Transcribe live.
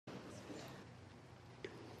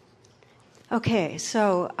Okay,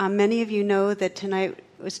 so many of you know that tonight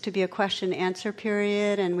was to be a question-answer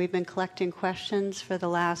period, and we've been collecting questions for the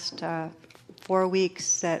last 4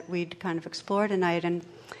 weeks that we'd kind of explore tonight, and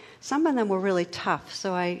some of them were really tough,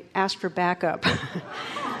 so I asked for backup.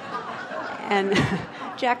 And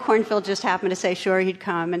Jack Kornfield just happened to say sure he'd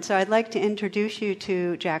come, and so I'd like to introduce you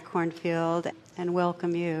to Jack Kornfield and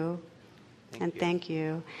welcome you. Thank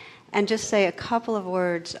you. And just say a couple of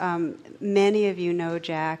words. Many of you know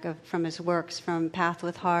Jack from his works from Path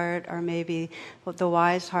with Heart, or maybe The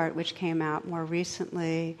Wise Heart, which came out more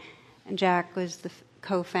recently. And Jack was the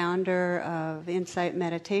co-founder of Insight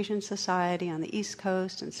Meditation Society on the East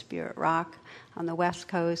Coast and Spirit Rock on the West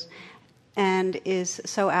Coast, and is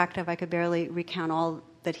so active I could barely recount all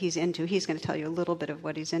that he's into. He's going to tell you a little bit of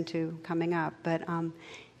what he's into coming up. But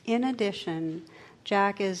in addition,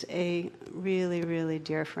 Jack is a really, really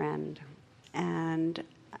dear friend and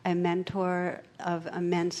a mentor of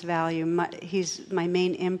immense value. He's my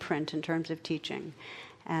main imprint in terms of teaching,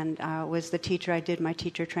 and was the teacher I did my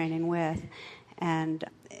teacher training with, and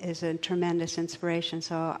is a tremendous inspiration.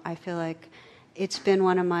 So I feel like it's been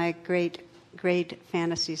one of my great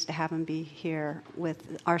fantasies to have him be here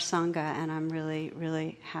with our Sangha, and I'm really,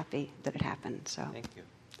 really happy that it happened. So thank you.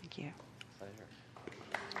 Thank you.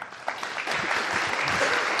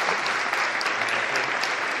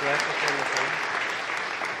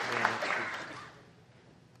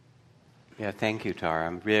 Yeah, thank you, Tara.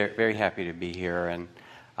 I'm very happy to be here, and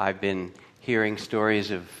I've been hearing stories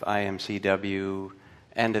of IMCW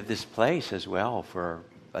and of this place as well for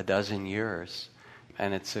a dozen years,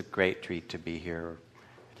 and it's a great treat to be here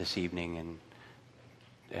this evening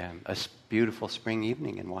and a beautiful spring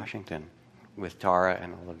evening in Washington with Tara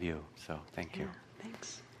and all of you. So thank you.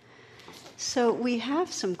 Thanks. So we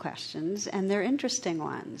have some questions, and they're interesting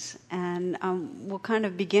ones. And we'll kind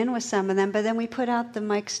of begin with some of them, but then we put out the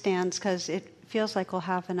mic stands because it feels like we'll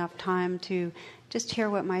have enough time to just hear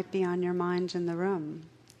what might be on your minds in the room.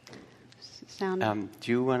 Do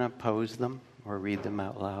you want to pose them or read them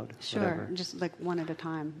out loud? Sure, whatever. Just like one at a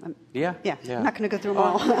time. Yeah. I'm not going to go through them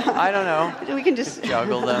all. I don't know. We can just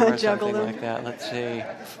juggle them or juggle something them. like that. Let's see.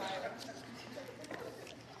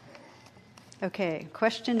 Okay,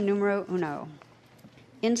 question numero uno.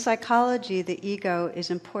 In psychology, the ego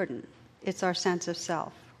is important. It's our sense of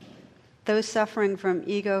self. Those suffering from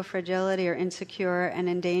ego fragility are insecure and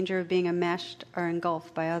in danger of being enmeshed or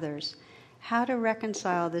engulfed by others. How to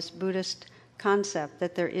reconcile this Buddhist concept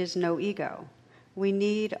that there is no ego? We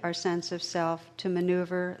need our sense of self to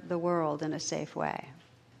maneuver the world in a safe way.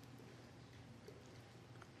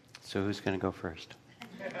 So who's going to go first?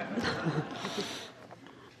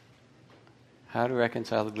 How to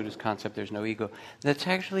reconcile the Buddhist concept there's no ego. That's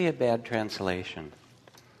actually a bad translation.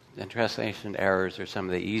 And translation errors are some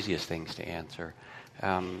of the easiest things to answer.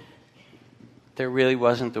 There really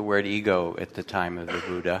wasn't the word ego at the time of the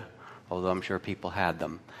Buddha, although I'm sure people had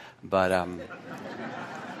them. But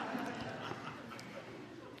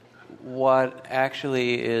what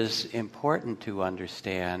actually is important to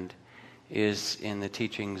understand is in the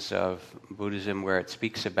teachings of Buddhism, where it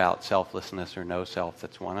speaks about selflessness or no self,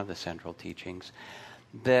 that's one of the central teachings,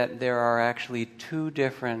 that there are actually two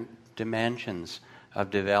different dimensions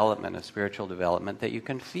of development, of spiritual development, that you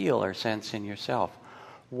can feel or sense in yourself.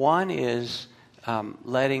 One is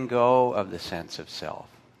letting go of the sense of self.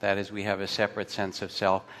 That is, we have a separate sense of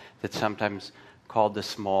self that's sometimes called the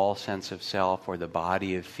small sense of self or the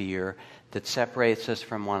body of fear that separates us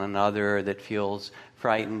from one another, that feels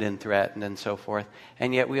frightened and threatened and so forth.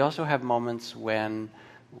 And yet we also have moments when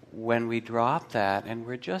we drop that and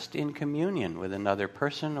we're just in communion with another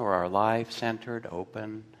person or our life, centered,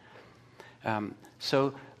 open.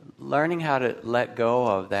 So learning how to let go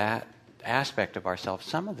of that aspect of ourselves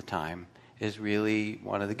some of the time is really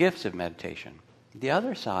one of the gifts of meditation. The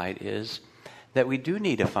other side is that we do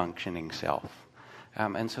need a functioning self.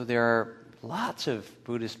 And so there are lots of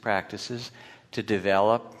Buddhist practices to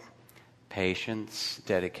develop patience,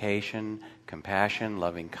 dedication, compassion,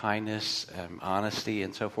 loving kindness, honesty,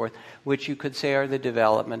 and so forth, which you could say are the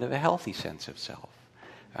development of a healthy sense of self.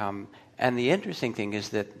 And the interesting thing is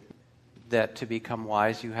that to become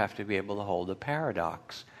wise, you have to be able to hold a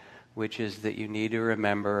paradox, which is that you need to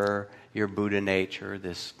remember your Buddha nature,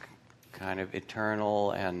 this kind of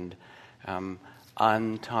eternal and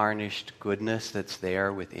untarnished goodness that's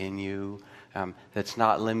there within you, that's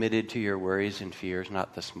not limited to your worries and fears,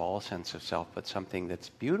 not the small sense of self, but something that's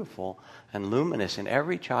beautiful and luminous in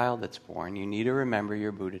every child that's born. You need to remember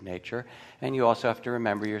your Buddha nature, and you also have to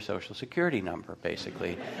remember your Social Security number,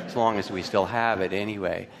 basically, as long as we still have it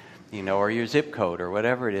anyway. or your zip code or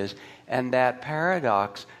whatever it is. And that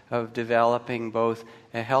paradox of developing both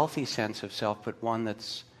a healthy sense of self, but one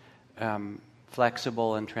that's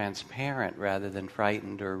flexible and transparent rather than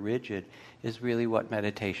frightened or rigid, is really what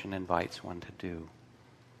meditation invites one to do.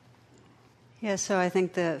 Yeah, so I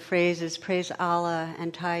think the phrase is praise Allah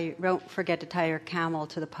and don't forget to tie your camel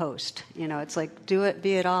to the post. It's like do it,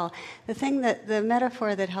 be it all. The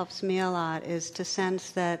metaphor that helps me a lot is to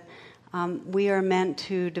sense that we are meant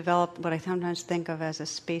to develop what I sometimes think of as a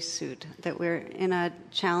spacesuit, that we're in a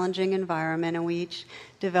challenging environment and we each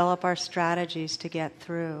develop our strategies to get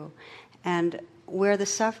through. And where the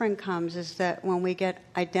suffering comes is that when we get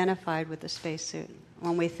identified with the spacesuit,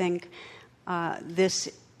 when we think this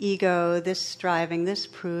ego, this striving, this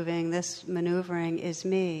proving, this maneuvering is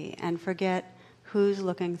me, and forget who's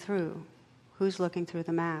looking through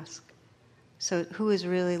the mask. So who is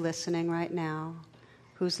really listening right now?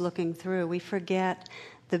 Who's looking through? We forget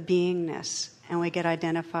the beingness, and we get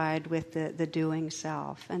identified with the doing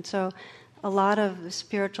self. And so a lot of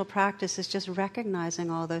spiritual practice is just recognizing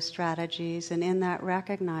all those strategies, and in that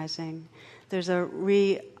recognizing, there's a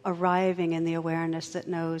re-arriving in the awareness that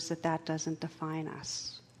knows that doesn't define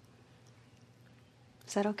us.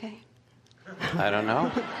 Is that okay? I don't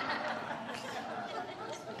know.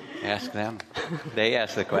 Ask them. They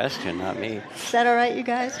ask the question, not me. Is that all right, you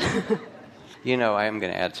guys? I am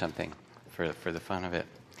going to add something for the fun of it.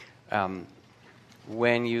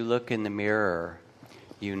 When you look in the mirror,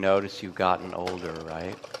 you notice you've gotten older,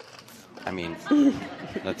 right? I mean,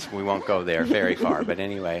 we won't go there very far, but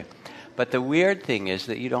anyway. But the weird thing is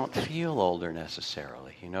that you don't feel older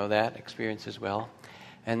necessarily. You know that experience as well?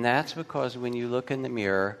 And that's because when you look in the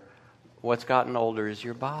mirror, what's gotten older is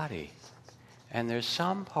your body. And there's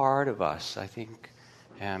some part of us, I think,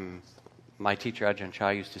 my teacher Ajahn Chah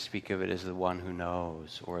used to speak of it as the one who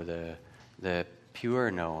knows, or the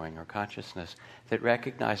pure knowing or consciousness that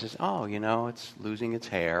recognizes, it's losing its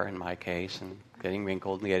hair in my case, and getting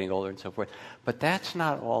wrinkled and getting older and so forth. But that's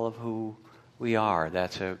not all of who we are.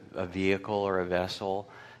 That's a vehicle or a vessel,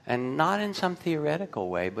 and not in some theoretical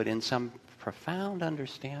way, but in some profound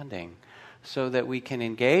understanding, so that we can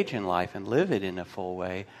engage in life and live it in a full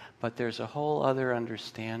way. But there's a whole other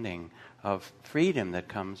understanding of freedom that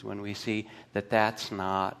comes when we see that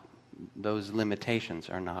those limitations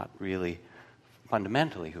are not really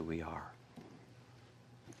fundamentally who we are.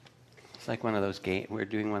 It's like we're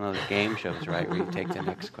doing one of those game shows, right, where you take the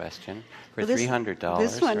next question for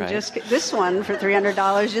 $300, This one for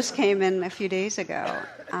 $300 just came in a few days ago.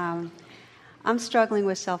 I'm struggling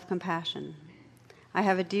with self-compassion. I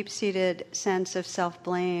have a deep-seated sense of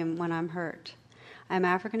self-blame when I'm hurt. I'm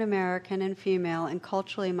African American and female, and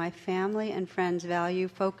culturally my family and friends value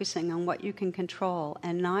focusing on what you can control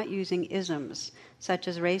and not using isms such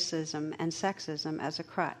as racism and sexism as a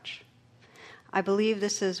crutch. I believe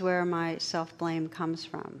this is where my self-blame comes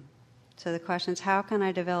from. So the question is, how can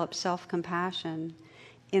I develop self-compassion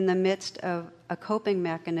in the midst of a coping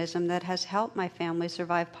mechanism that has helped my family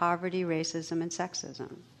survive poverty, racism, and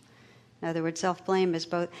sexism? In other words, self-blame has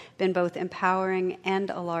been both empowering and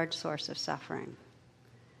a large source of suffering.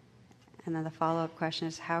 And then the follow-up question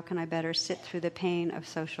is, how can I better sit through the pain of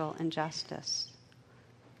social injustice?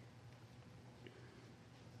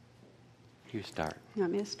 You start. You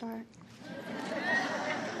want me to start?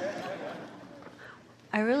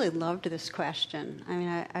 I really loved this question. I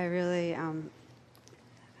mean, I really...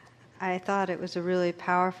 I thought it was a really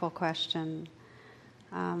powerful question.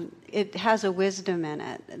 It has a wisdom in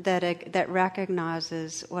it that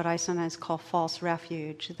recognizes what I sometimes call false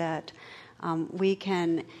refuge, that we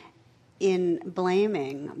can, in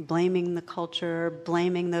blaming the culture,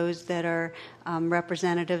 blaming those that are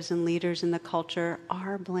representatives and leaders in the culture,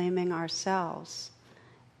 are blaming ourselves.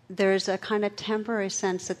 There's a kind of temporary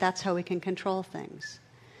sense that that's how we can control things.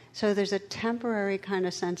 So there's a temporary kind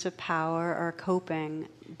of sense of power or coping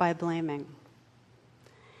by blaming.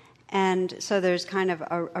 And so there's kind of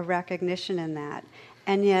a recognition in that.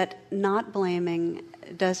 And yet not blaming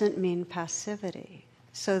doesn't mean passivity.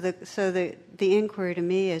 So the inquiry to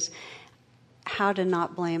me is how to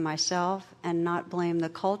not blame myself and not blame the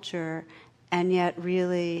culture, and yet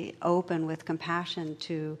really open with compassion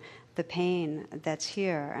to the pain that's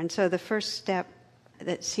here. And so the first step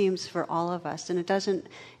that seems for all of us, and it doesn't,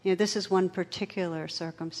 this is one particular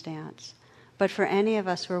circumstance, but for any of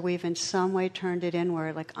us where we've in some way turned it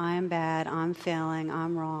inward, like I'm bad, I'm failing,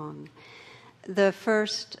 I'm wrong, the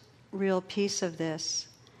first real piece of this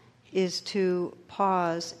is to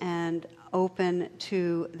pause and open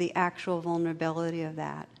to the actual vulnerability of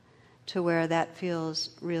that, to where that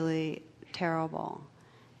feels really terrible.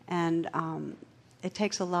 And it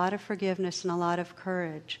takes a lot of forgiveness and a lot of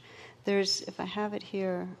courage. if I have it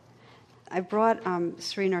here, I brought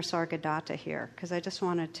Sri Nisargadatta here because I just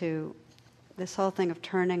wanted to, this whole thing of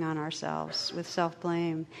turning on ourselves with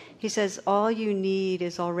self-blame. He says, all you need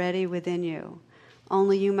is already within you.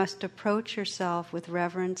 Only you must approach yourself with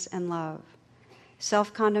reverence and love.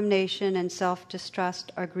 Self-condemnation and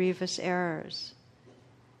self-distrust are grievous errors.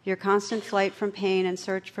 Your constant flight from pain and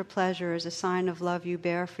search for pleasure is a sign of love you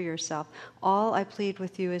bear for yourself. All I plead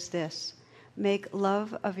with you is this: make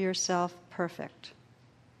love of yourself perfect.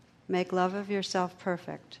 Make love of yourself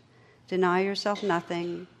perfect. Deny yourself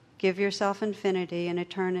nothing. Give yourself infinity and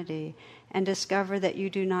eternity, and discover that you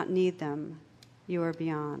do not need them. You are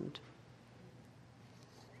beyond.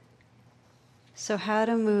 So how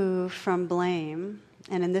to move from blame,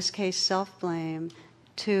 and in this case self-blame,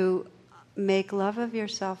 to make love of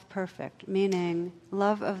yourself perfect, meaning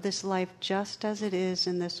love of this life just as it is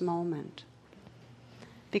in this moment.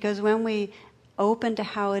 Because when we open to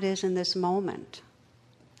how it is in this moment,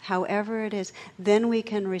 however it is, then we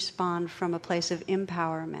can respond from a place of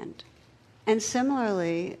empowerment. And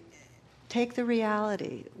similarly, take the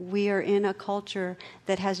reality. We are in a culture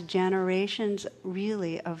that has generations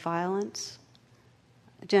really of violence,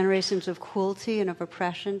 generations of cruelty and of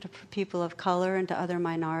oppression to people of color and to other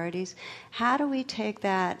minorities. How do we take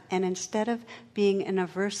that and instead of being in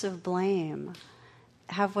aversive blame,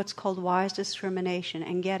 have what's called wise discrimination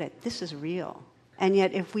and get it? This is real. And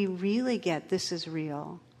yet if we really get this is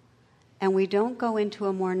real, and we don't go into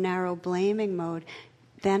a more narrow blaming mode,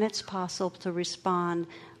 then it's possible to respond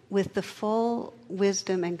with the full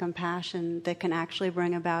wisdom and compassion that can actually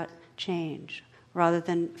bring about change, rather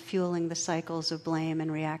than fueling the cycles of blame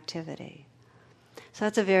and reactivity. So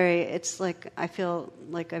that's it's like, I feel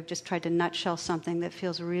like I've just tried to nutshell something that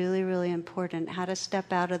feels really, really important, how to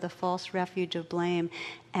step out of the false refuge of blame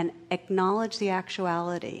and acknowledge the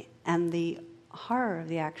actuality and the horror of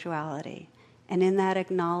the actuality. And in that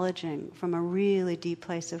acknowledging from a really deep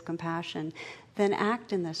place of compassion, then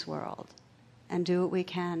act in this world and do what we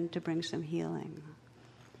can to bring some healing.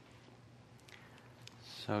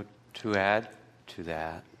 So to add to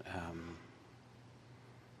that,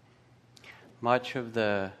 much of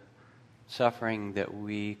the suffering that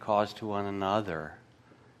we cause to one another,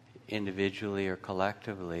 individually or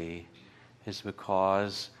collectively, is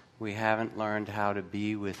because we haven't learned how to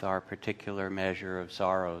be with our particular measure of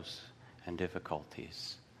sorrows and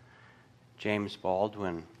difficulties. James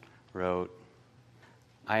Baldwin wrote,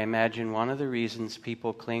 I imagine one of the reasons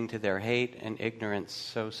people cling to their hate and ignorance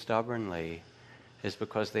so stubbornly is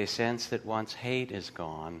because they sense that once hate is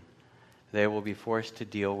gone, they will be forced to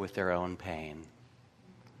deal with their own pain.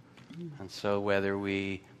 And so whether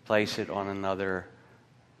we place it on another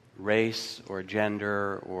race or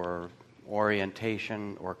gender or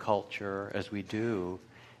orientation or culture as we do,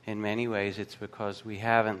 in many ways it's because we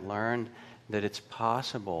haven't learned that it's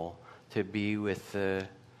possible to be with the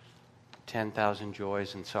 10,000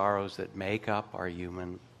 joys and sorrows that make up our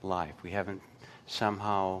human life. We haven't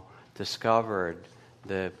somehow discovered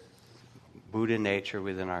the Buddha nature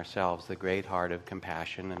within ourselves, the great heart of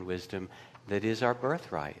compassion and wisdom that is our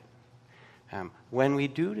birthright. When we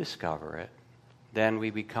do discover it, then we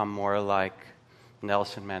become more like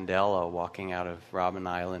Nelson Mandela walking out of Robben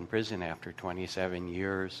Island prison after 27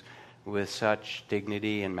 years with such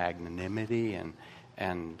dignity and magnanimity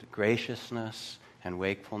and graciousness and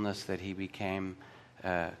wakefulness that he became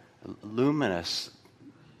luminous,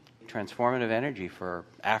 transformative energy for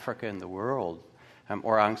Africa and the world.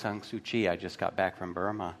 Or Aung San Suu Kyi, I just got back from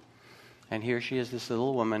Burma. And here she is, this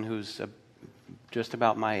little woman who's just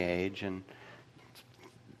about my age and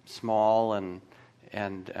small and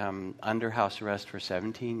under house arrest for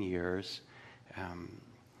 17 years.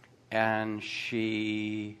 And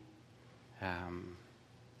she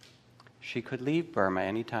could leave Burma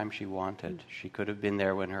anytime she wanted. She could have been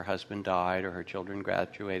there when her husband died or her children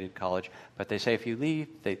graduated college. But they say if you leave,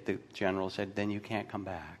 the general said, then you can't come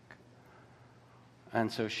back. And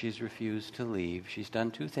so she's refused to leave. She's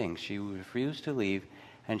done two things. She refused to leave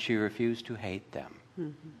and she refused to hate them.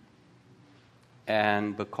 Mm-hmm.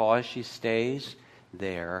 And because she stays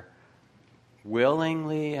there,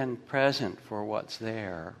 willingly and present for what's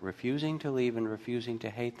there, refusing to leave and refusing to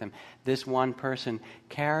hate them, this one person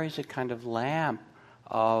carries a kind of lamp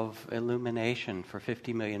of illumination for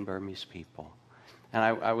 50 million Burmese people. And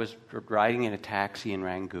I was riding in a taxi in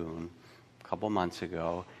Rangoon a couple months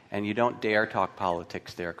ago, and you don't dare talk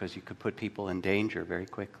politics there because you could put people in danger very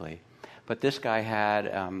quickly. But this guy had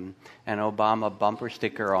an Obama bumper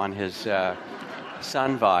sticker on his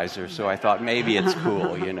sun visor, so I thought maybe it's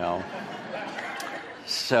cool, you know.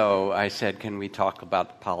 So I said, can we talk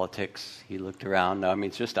about politics? He looked around. No, I mean,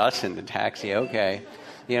 it's just us in the taxi. Okay.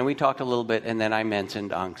 we talked a little bit, and then I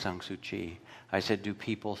mentioned Aung San Suu Kyi. I said, do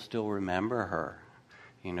people still remember her?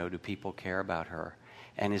 Do people care about her?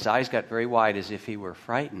 And his eyes got very wide as if he were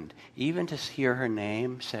frightened, even to hear her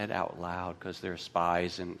name said out loud, because there are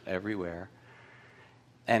spies everywhere.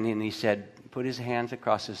 And then he said, put his hands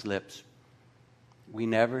across his lips. We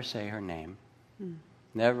never say her name,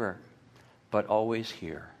 never, but always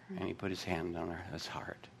hear. And he put his hand on his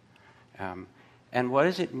heart. And what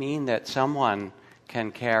does it mean that someone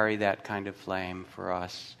can carry that kind of flame for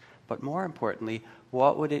us? But more importantly,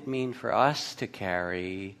 what would it mean for us to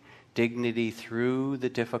carry dignity through the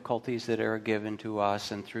difficulties that are given to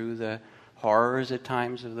us and through the horrors at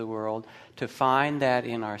times of the world, to find that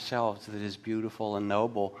in ourselves that is beautiful and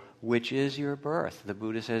noble, which is your birth. The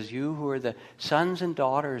Buddha says, you who are the sons and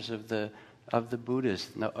daughters of the Buddhas,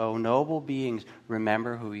 O noble beings,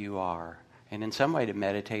 remember who you are. And in some way to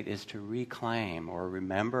meditate is to reclaim or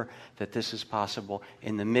remember that this is possible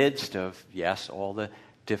in the midst of, yes, all the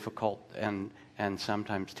difficult and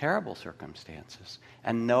sometimes terrible circumstances.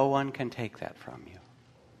 And no one can take that from you.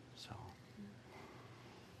 So,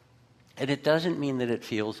 and it doesn't mean that it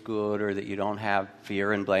feels good or that you don't have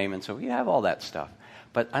fear and blame, and so you have all that stuff.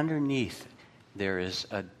 But underneath, there is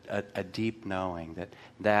a deep knowing that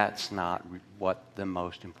that's not what the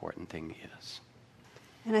most important thing is.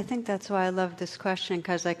 And I think that's why I love this question,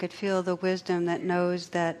 because I could feel the wisdom that knows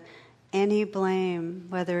that any blame,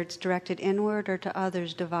 whether it's directed inward or to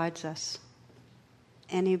others, divides us.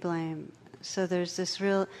 Any blame. So there's this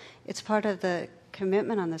it's part of the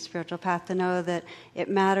commitment on the spiritual path to know that it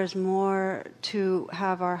matters more to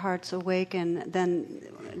have our hearts awaken than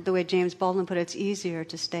the way James Baldwin put it, it's easier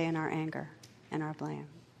to stay in our anger and our blame.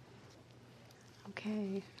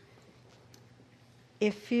 Okay.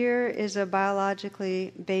 If fear is a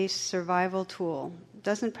biologically based survival tool,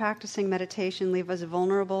 doesn't practicing meditation leave us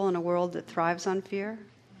vulnerable in a world that thrives on fear?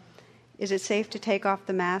 Is it safe to take off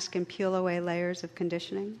the mask and peel away layers of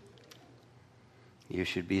conditioning? You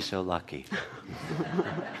should be so lucky.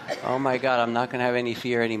 Oh my God, I'm not going to have any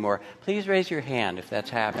fear anymore. Please raise your hand if that's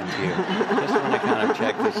happened to you. Just want to kind of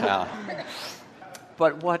check this out.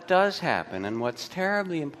 But what does happen, and what's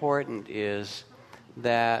terribly important, is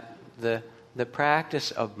that the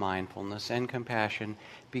practice of mindfulness and compassion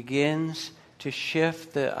begins to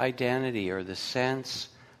shift the identity or the sense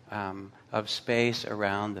of space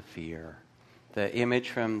around the fear. The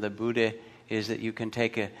image from the Buddha is that you can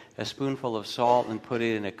take a spoonful of salt and put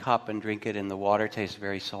it in a cup and drink it, and the water tastes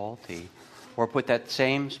very salty. Or put that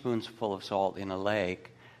same spoonful of salt in a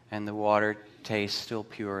lake, and the water tastes still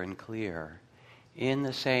pure and clear. In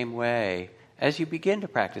the same way, as you begin to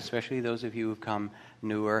practice, especially those of you who've come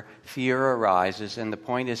newer, fear arises, and the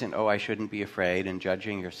point isn't, I shouldn't be afraid and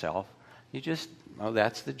judging yourself. You just,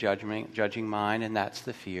 that's the judging mind, and that's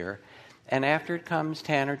the fear. And after it comes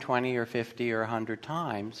 10 or 20 or 50 or 100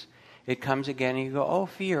 times, it comes again and you go,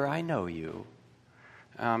 fear, I know you.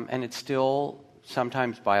 And it's still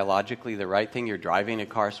sometimes biologically the right thing. You're driving, a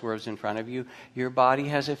car swerves in front of you. Your body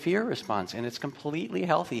has a fear response, and it's completely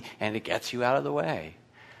healthy, and it gets you out of the way.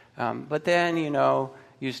 But then,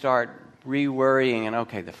 you start re-worrying, and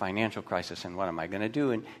the financial crisis, and what am I going to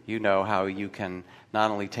do? And you know how you can not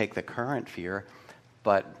only take the current fear,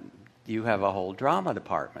 but you have a whole drama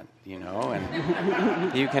department,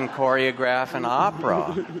 and you can choreograph an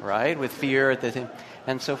opera, right, with fear at the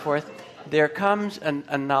and so forth. There comes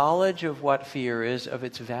a knowledge of what fear is, of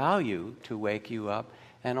its value to wake you up,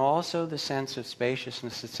 and also the sense of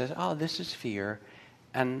spaciousness that says, this is fear,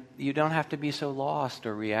 and you don't have to be so lost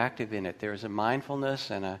or reactive in it. There's a mindfulness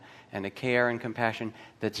and a care and compassion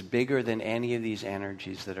that's bigger than any of these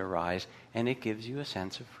energies that arise, and it gives you a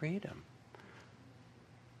sense of freedom.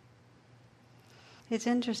 It's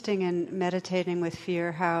interesting in meditating with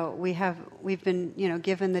fear how we've been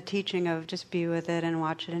given the teaching of just be with it and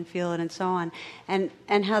watch it and feel it and so on, and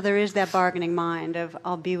how there is that bargaining mind of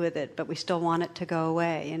I'll be with it, but we still want it to go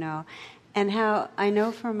away, and how I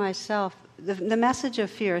know for myself the message of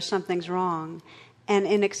fear is something's wrong, and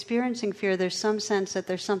in experiencing fear there's some sense that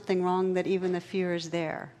there's something wrong, that even the fear is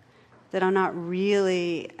there, that I'm not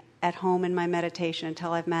really at home in my meditation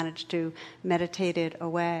until I've managed to meditate it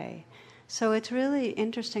away. So it's really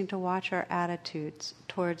interesting to watch our attitudes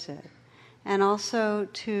towards it. And also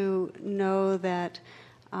to know that,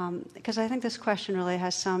 because I think this question really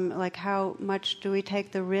has some, how much do we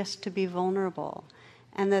take the risk to be vulnerable?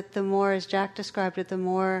 And that the more, as Jack described it, the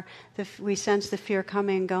more we sense the fear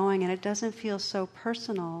coming and going, and it doesn't feel so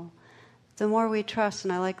personal, the more we trust.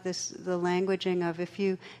 And I like the languaging of, if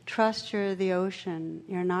you trust you're the ocean,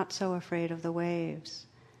 you're not so afraid of the waves.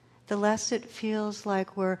 the less it feels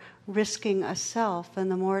like we're risking a self, and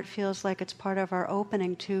the more it feels like it's part of our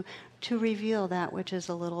opening to reveal that which is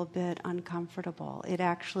a little bit uncomfortable. It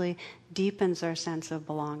actually deepens our sense of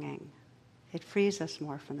belonging. It frees us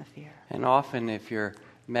more from the fear. And often if you're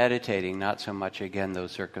meditating, not so much, again,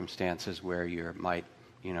 those circumstances where you might,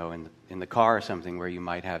 in the car or something, where you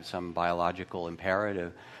might have some biological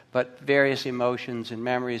imperative, but various emotions and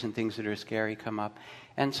memories and things that are scary come up.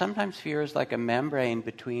 And sometimes fear is like a membrane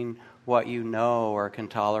between what you know or can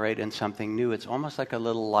tolerate and something new. It's almost like a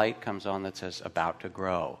little light comes on that says, about to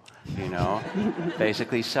grow,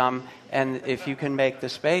 Basically and if you can make the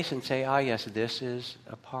space and say, yes, this is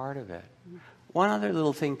a part of it. One other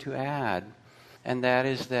little thing to add, and that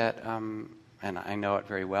is that, and I know it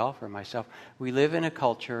very well for myself, we live in a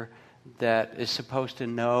culture that is supposed to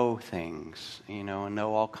know things, and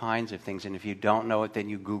know all kinds of things. And if you don't know it, then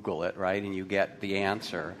you Google it, right? And you get the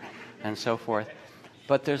answer and so forth.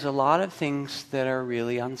 But there's a lot of things that are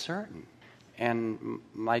really uncertain. And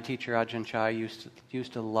my teacher, Ajahn Chah,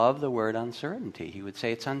 used to love the word uncertainty. He would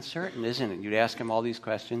say, it's uncertain, isn't it? You'd ask him all these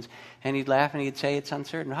questions, and he'd laugh and he'd say, it's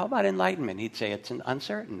uncertain. How about enlightenment? He'd say, it's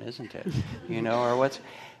uncertain, isn't it? Or what's...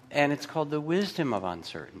 And it's called the wisdom of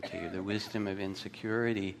uncertainty, or the wisdom of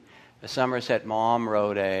insecurity. Somerset Maugham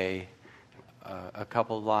wrote a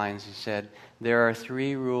couple of lines. He said, there are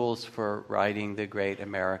 3 rules for writing the great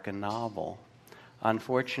American novel.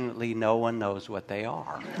 Unfortunately, no one knows what they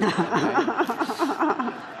are.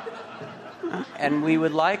 And we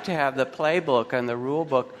would like to have the playbook and the rule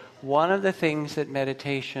book. One of the things that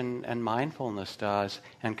meditation and mindfulness does,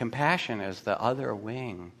 and compassion as the other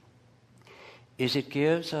wing, is it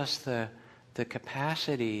gives us the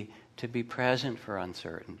capacity to be present for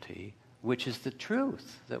uncertainty, which is the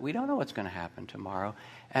truth, that we don't know what's going to happen tomorrow,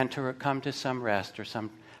 and to come to some rest or some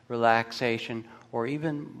relaxation, or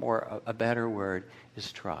even more, a better word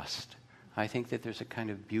is trust. I think that there's a kind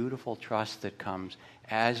of beautiful trust that comes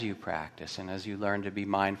as you practice and as you learn to be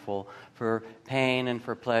mindful for pain and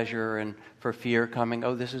for pleasure and for fear coming.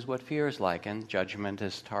 Oh, this is what fear is like. And judgment,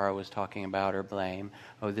 as Tara was talking about, or blame.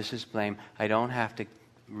 Oh, this is blame. I don't have to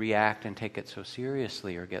react and take it so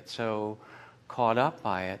seriously or get so caught up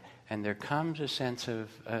by it. And there comes a sense of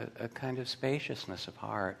a kind of spaciousness of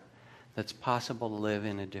heart that's possible to live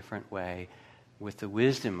in a different way with the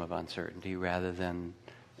wisdom of uncertainty rather than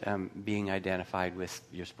being identified with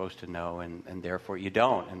you're supposed to know and therefore you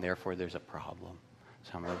don't, and therefore there's a problem.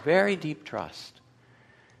 So a very deep trust.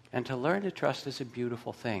 And to learn to trust is a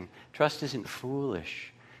beautiful thing. Trust isn't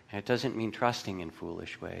foolish. And it doesn't mean trusting in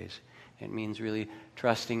foolish ways. It means really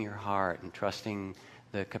trusting your heart and trusting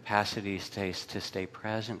the capacity to stay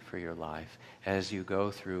present for your life as you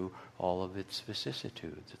go through all of its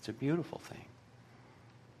vicissitudes. It's a beautiful thing.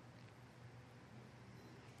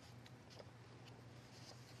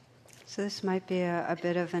 So this might be a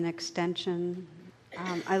bit of an extension.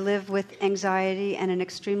 I live with anxiety and an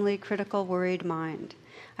extremely critical, worried mind.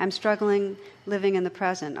 I'm struggling living in the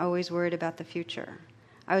present, always worried about the future.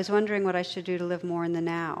 I was wondering what I should do to live more in the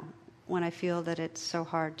now when I feel that it's so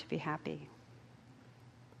hard to be happy.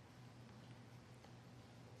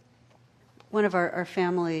 One of our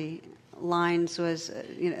family lines was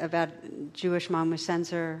about Jewish mom who sends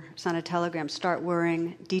her son a telegram, start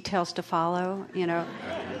worrying, details to follow,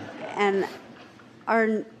 And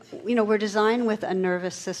we're designed with a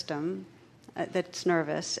nervous system that's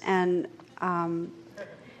nervous, and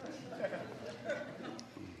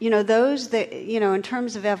those that in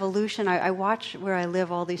terms of evolution, I watch where I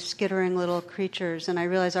live all these skittering little creatures, and I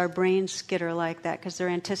realize our brains skitter like that because they're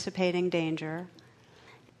anticipating danger.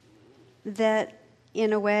 That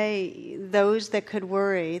in a way, those that could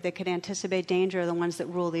worry, that could anticipate danger, are the ones that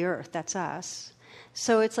rule the earth. That's us.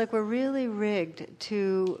 So it's like we're really rigged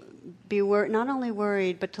to be not only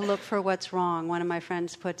worried, but to look for what's wrong. One of my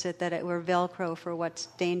friends puts it that we're Velcro for what's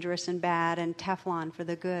dangerous and bad and Teflon for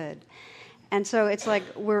the good. And so it's like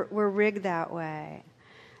we're rigged that way.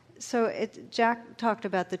 So Jack talked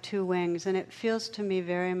about the 2 wings, and it feels to me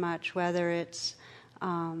very much, whether it's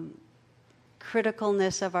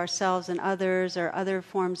criticalness of ourselves and others or other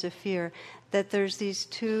forms of fear, that there's these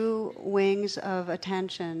 2 wings of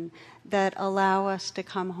attention that allow us to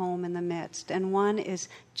come home in the midst. And one is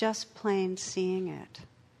just plain seeing it.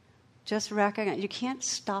 Just recognize. You can't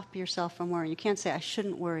stop yourself from worrying. You can't say, I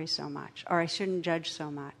shouldn't worry so much, or I shouldn't judge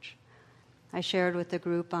so much. I shared with the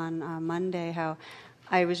group on Monday how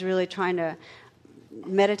I was really trying to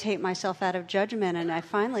meditate myself out of judgment, and I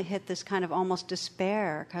finally hit this kind of almost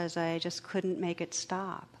despair because I just couldn't make it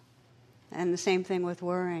stop. And the same thing with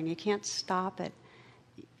worrying. You can't stop it.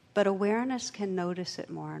 But awareness can notice it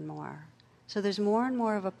more and more. So there's more and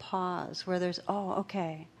more of a pause where there's, oh,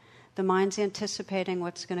 okay, The mind's anticipating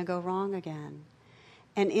what's going to go wrong again.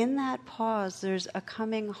 And in that pause, there's a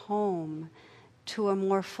coming home to a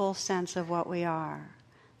more full sense of what we are.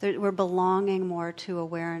 We're belonging more to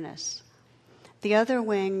awareness. The other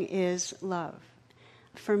wing is love.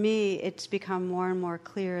 For me, it's become more and more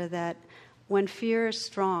clear that when fear is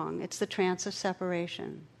strong, it's the trance of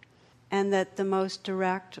separation, and that the most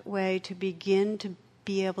direct way to begin to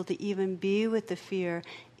be able to even be with the fear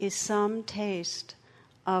is some taste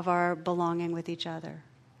of our belonging with each other,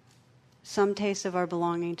 some taste of our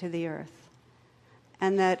belonging to the earth.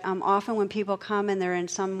 And that often when people come and they're in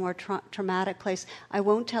some more traumatic place, I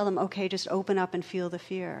won't tell them, okay, just open up and feel the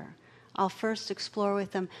fear. I'll first explore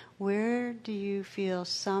with them, where do you feel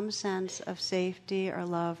some sense of safety or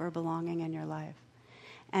love or belonging in your life?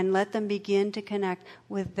 And let them begin to connect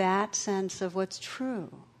with that sense of what's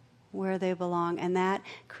true, where they belong. And that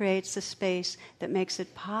creates the space that makes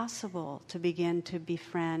it possible to begin to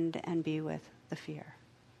befriend and be with the fear.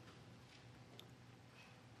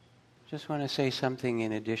 Just want to say something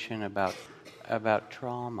in addition about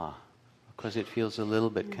trauma, because it feels a little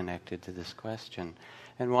bit connected to this question.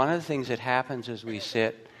 And one of the things that happens as we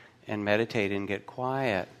sit and meditate and get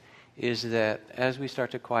quiet is that as we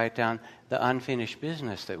start to quiet down, the unfinished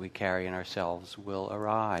business that we carry in ourselves will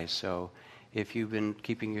arise. So if you've been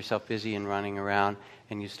keeping yourself busy and running around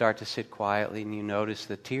and you start to sit quietly and you notice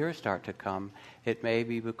the tears start to come, it may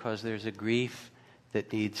be because there's a grief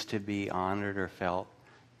that needs to be honored or felt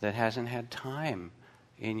that hasn't had time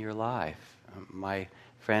in your life. My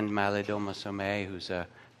friend Malidoma Somé, who's a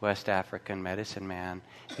West African medicine man,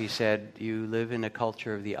 he said, you live in a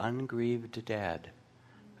culture of the ungrieved dead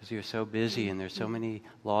because you're so busy and there's so many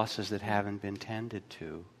losses that haven't been tended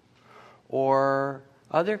to. Or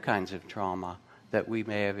other kinds of trauma that we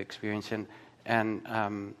may have experienced. And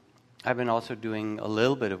I've been also doing a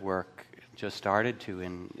little bit of work, just started to,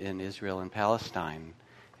 in Israel and Palestine.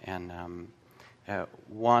 And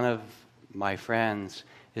one of my friends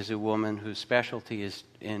is a woman whose specialty is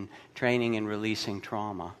in training and releasing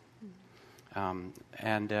trauma.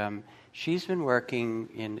 She's been working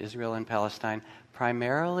in Israel and Palestine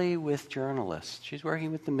primarily with journalists. She's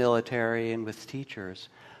working with the military and with teachers.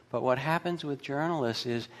 But what happens with journalists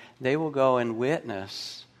is they will go and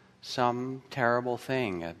witness some terrible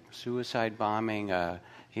thing, a suicide bombing, a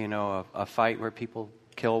fight where people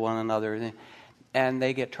kill one another, and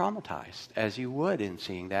they get traumatized, as you would in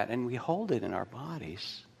seeing that, and we hold it in our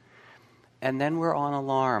bodies. And then we're on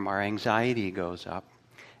alarm, our anxiety goes up.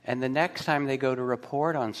 And the next time they go to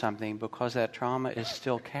report on something, because that trauma is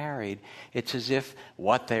still carried, it's as if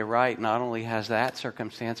what they write not only has that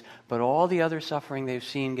circumstance, but all the other suffering they've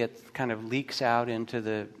seen kind of leaks out into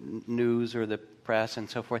the news or the press and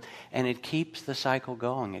so forth. And it keeps the cycle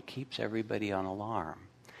going. It keeps everybody on alarm.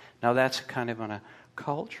 Now that's kind of on a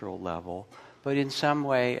cultural level. But in some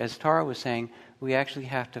way, as Tara was saying, we actually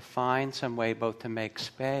have to find some way both to make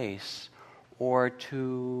space or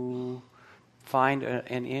to find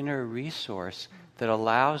an inner resource that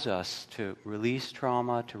allows us to release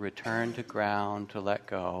trauma, to return to ground, to let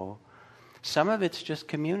go. Some of it's just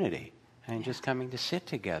community and just coming to sit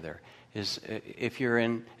together. If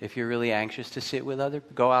you're really anxious to sit with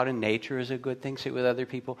go out in nature is a good thing. Sit with other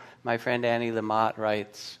people. My friend Annie Lamott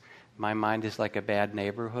writes, "My mind is like a bad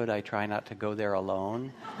neighborhood. I try not to go there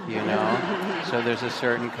alone." So there's a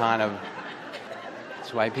certain kind of.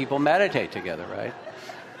 That's why people meditate together, right?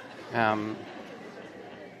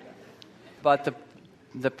 But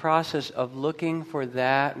the process of looking for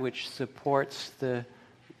that which supports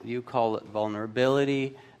you call it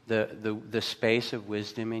vulnerability, the space of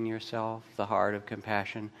wisdom in yourself, the heart of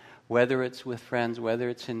compassion, whether it's with friends, whether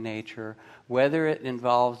it's in nature, whether it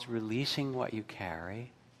involves releasing what you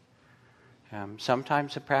carry.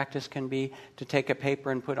 Sometimes the practice can be to take a paper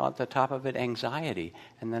and put on the top of it anxiety,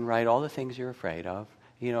 and then write all the things you're afraid of,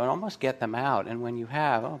 and almost get them out. And when you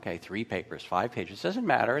have, 3 papers, 5 pages, doesn't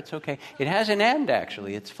matter, it's okay. It has an end,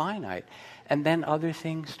 actually, it's finite. And then other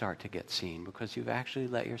things start to get seen because you've actually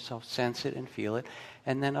let yourself sense it and feel it.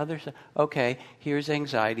 And then others, okay, here's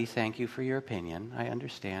anxiety, thank you for your opinion, I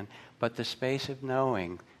understand. But the space of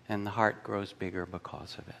knowing, and the heart grows bigger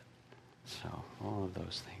because of it. So, all of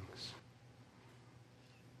those things.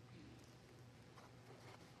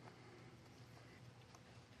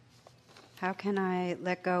 How can I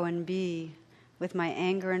let go and be with my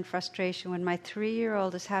anger and frustration when my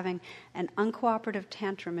 3-year-old is having an uncooperative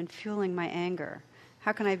tantrum and fueling my anger?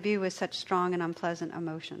 How can I be with such strong and unpleasant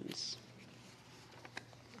emotions?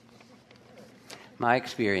 My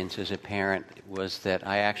experience as a parent was that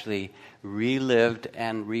I actually relived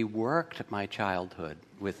and reworked my childhood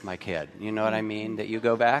with my kid. You know what I mean? That you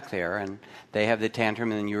go back there and they have the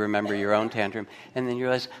tantrum and then you remember your own tantrum and then you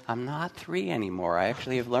realize, I'm not 3 anymore. I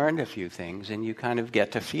actually have learned a few things, and you kind of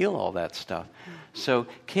get to feel all that stuff. So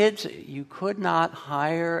kids, you could not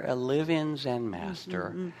hire a live-in Zen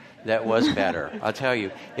master that was better. I'll tell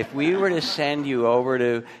you, if we were to send you over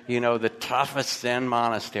to, the toughest Zen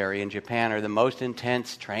monastery in Japan or the most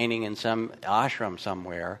intense training in some ashram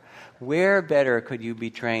somewhere, where better could you be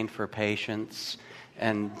trained for patience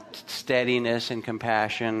and steadiness and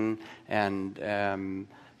compassion and,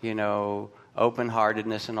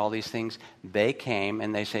 open-heartedness and all these things? They came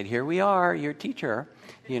and they said, here we are, your teacher,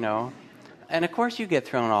 And of course you get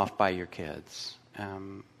thrown off by your kids.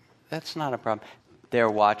 That's not a problem. They're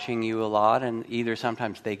watching you a lot, and either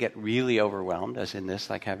sometimes they get really overwhelmed, as in this,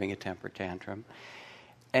 like having a temper tantrum.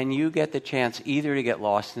 And you get the chance either to get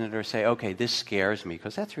lost in it or say, okay, this scares me,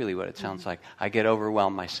 because that's really what it sounds like. I get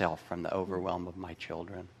overwhelmed myself from the overwhelm of my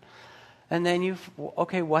children. And then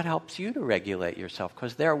what helps you to regulate yourself?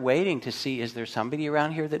 Because they're waiting to see, is there somebody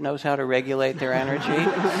around here that knows how to regulate their energy?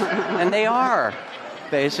 And they are,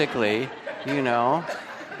 basically,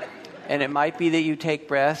 And it might be that you take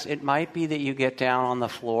breaths. It might be that you get down on the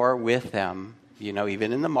floor with them,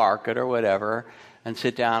 even in the market or whatever, and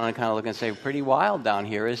sit down and kind of look and say, pretty wild down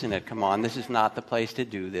here, isn't it? Come on, this is not the place to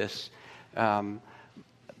do this.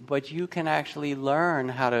 But you can actually learn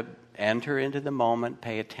how to enter into the moment,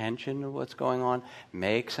 pay attention to what's going on,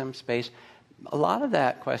 make some space. A lot of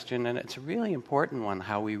that question, and it's a really important one,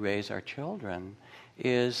 how we raise our children,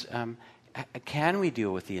 is can we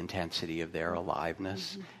deal with the intensity of their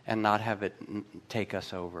aliveness and not have it take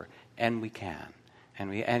us over? And we can.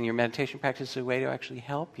 And your meditation practice is a way to actually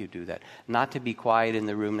help you do that. Not to be quiet in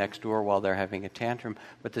the room next door while they're having a tantrum,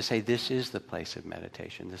 but to say, this is the place of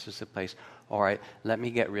meditation. This is the place, all right, let me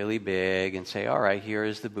get really big and say, all right, here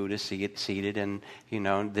is the Buddha seated, and,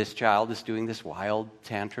 this child is doing this wild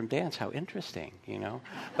tantrum dance. How interesting,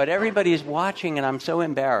 But everybody is watching, and I'm so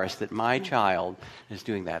embarrassed that my child is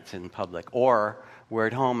doing that in public. Or we're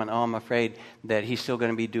at home, and, I'm afraid that he's still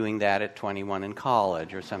going to be doing that at 21 in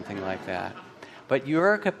college or something like that. But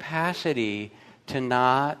your capacity to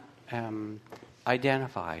not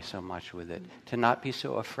identify so much with it, to not be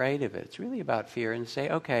so afraid of it. It's really about fear, and say,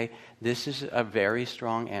 okay, this is a very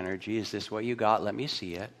strong energy. Is this what you got? Let me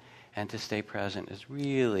see it. And to stay present is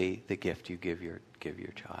really the gift you give your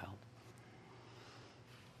child.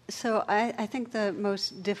 So I think the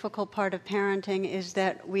most difficult part of parenting is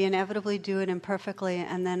that we inevitably do it imperfectly,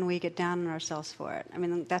 and then we get down on ourselves for it. I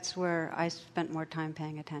mean, that's where I spent more time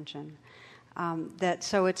paying attention.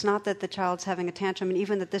 So it's not that the child's having a tantrum, and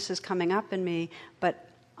even that this is coming up in me, but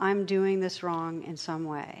I'm doing this wrong in some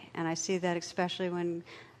way. And I see that especially when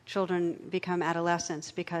children become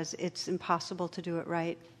adolescents, because it's impossible to do it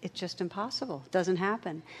right. It's just impossible. It doesn't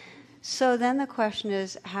happen. So then the question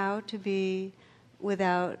is how to be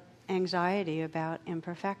without anxiety about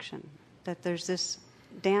imperfection, that there's this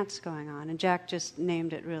dance going on. And Jack just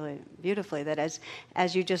named it really beautifully, that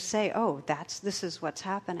as you just say, this is what's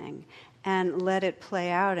happening, and let it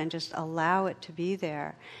play out and just allow it to be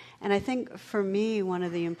there. And I think for me, one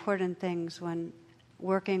of the important things when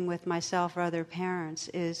working with myself or other parents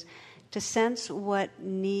is to sense what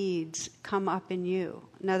needs come up in you.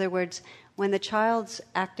 In other words, when the child's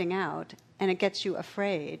acting out and it gets you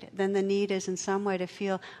afraid, then the need is in some way to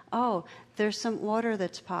feel, there's some order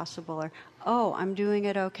that's possible, or, I'm doing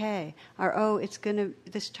it okay, or,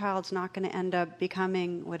 this child's not going to end up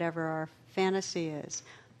becoming whatever our fantasy is.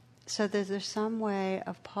 So there's some way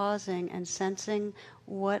of pausing and sensing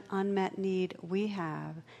what unmet need we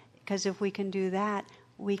have. Because if we can do that,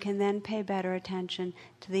 we can then pay better attention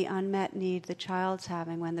to the unmet need the child's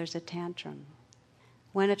having when there's a tantrum.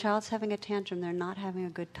 When a child's having a tantrum, they're not having a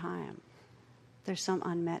good time. There's some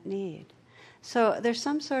unmet need. So there's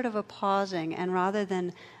some sort of a pausing, and rather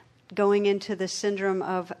than going into the syndrome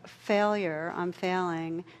of failure, I'm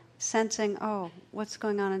failing, sensing, what's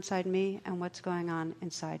going on inside me and what's going on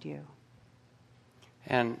inside you.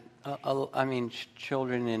 And,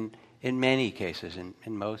 children in many cases, in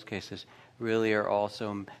most cases, really are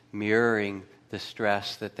also mirroring the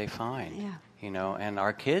stress that they find. Yeah. And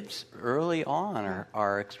our kids early on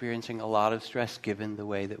are experiencing a lot of stress given the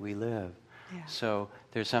way that we live. Yeah. So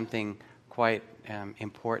there's something quite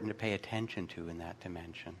important to pay attention to in that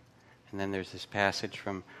dimension. And then there's this passage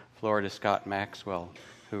from Florida Scott Maxwell,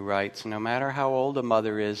 who writes, no matter how old a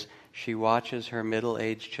mother is, she watches her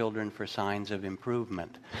middle-aged children for signs of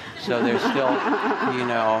improvement. So there's still,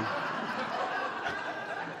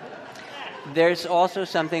 there's also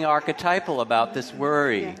something archetypal about this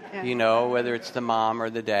worry, whether it's the mom or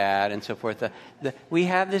the dad and so forth. We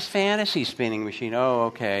have this fantasy spinning machine. Oh,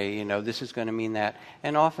 okay, this is going to mean that.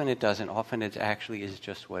 And often it doesn't. Often it actually is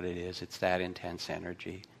just what it is. It's that intense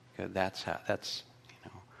energy. That's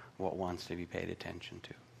what wants to be paid attention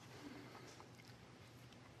to.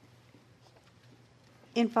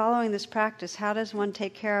 In following this practice, how does one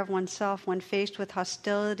take care of oneself when faced with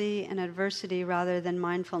hostility and adversity rather than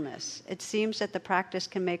mindfulness? It seems that the practice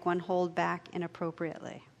can make one hold back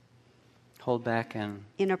inappropriately. Hold back and?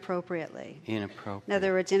 Inappropriately. Inappropriate. In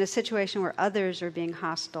other words, in a situation where others are being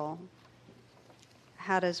hostile,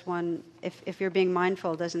 how does one, if you're being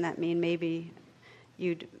mindful, doesn't that mean maybe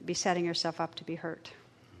you'd be setting yourself up to be hurt?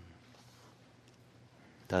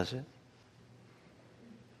 Does it?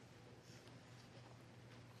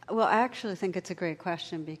 Well, I actually think it's a great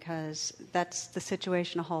question because that's the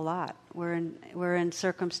situation a whole lot. We're in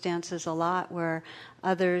circumstances a lot where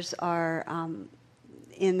others are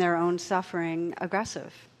in their own suffering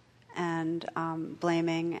aggressive and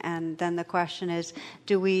blaming, and then the question is,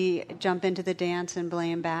 do we jump into the dance and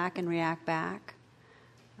blame back and react back?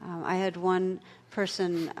 I had one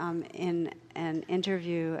person in an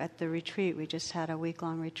interview at the retreat, we just had a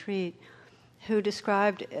week-long retreat, who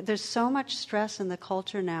described there's so much stress in the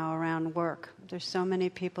culture now around work. There's so many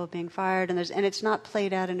people being fired, and it's not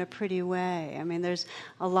played out in a pretty way. I mean, there's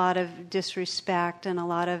a lot of disrespect and a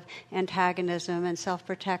lot of antagonism and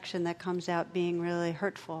self-protection that comes out being really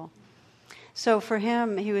hurtful. So for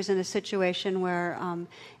him, he was in a situation where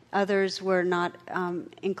others were not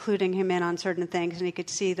including him in on certain things, and he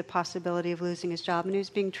could see the possibility of losing his job, and he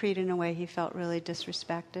was being treated in a way he felt really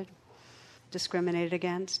disrespected, discriminated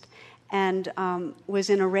against, and was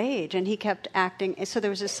in a rage, and he kept acting. So there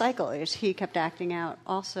was a cycle. He kept acting out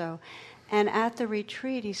also. And at the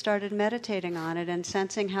retreat, he started meditating on it and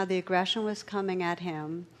sensing how the aggression was coming at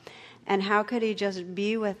him, and how could he just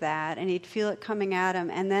be with that, and he'd feel it coming at him.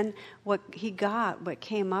 And then what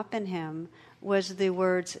came up in him was the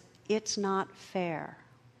words, "It's not fair."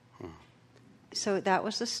 So that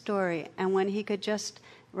was the story. And when he could just,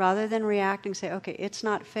 rather than reacting, say, okay, it's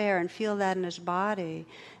not fair, and feel that in his body,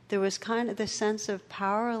 there was kind of this sense of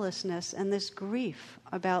powerlessness and this grief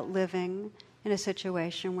about living in a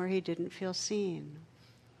situation where he didn't feel seen.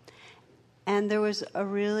 And there was a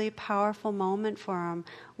really powerful moment for him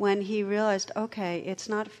when he realized, okay, it's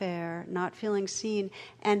not fair, not feeling seen,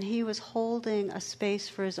 and he was holding a space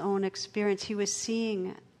for his own experience. He was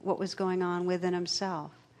seeing what was going on within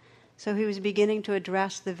himself. So he was beginning to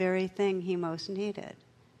address the very thing he most needed.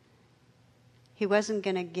 He wasn't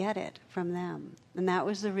going to get it from them. And that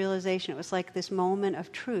was the realization. It was like this moment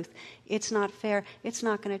of truth. It's not fair. It's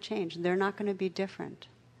not going to change. They're not going to be different.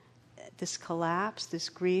 This collapse, this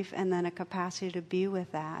grief, and then a capacity to be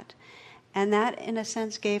with that. And that, in a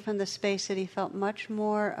sense, gave him the space that he felt much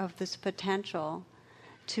more of this potential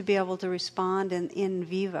to be able to respond in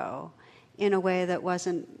vivo in a way that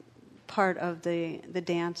wasn't part of the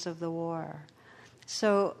dance of the war.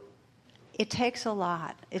 So it takes a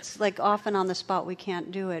lot. It's like often on the spot we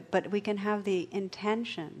can't do it, but we can have the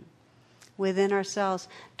intention within ourselves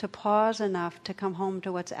to pause enough to come home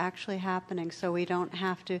to what's actually happening so we don't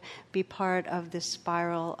have to be part of this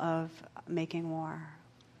spiral of making war.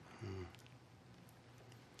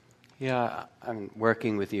 Yeah,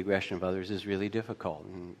 working with the aggression of others is really difficult.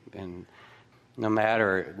 And no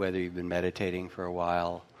matter whether you've been meditating for a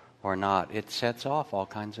while or not, it sets off all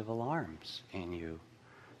kinds of alarms in you.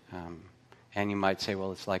 And you might say,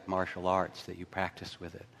 well, it's like martial arts, that you practice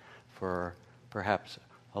with it for perhaps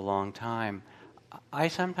a long time. I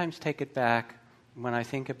sometimes take it back when I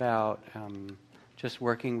think about just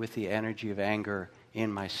working with the energy of anger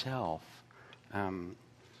in myself.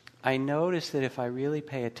 I notice that if I really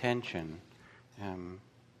pay attention,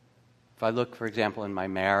 if I look, for example, in my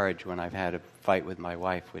marriage when I've had a fight with my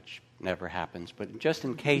wife, which never happens, but just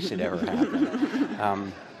in case it ever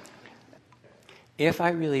happened, if I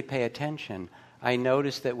really pay attention, I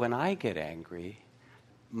notice that when I get angry,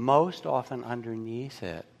 most often underneath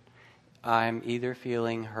it, I'm either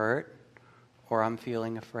feeling hurt or I'm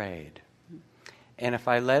feeling afraid. And if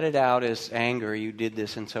I let it out as anger, you did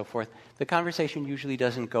this and so forth, the conversation usually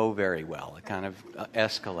doesn't go very well. It kind of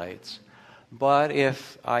escalates. But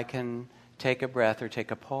if I can take a breath or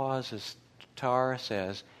take a pause, as Tara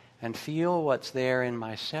says, and feel what's there in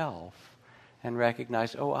myself, and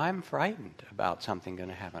recognize, oh, I'm frightened about something going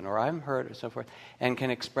to happen, or I'm hurt, or so forth, and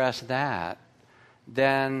can express that,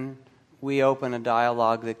 then we open a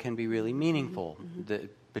dialogue that can be really meaningful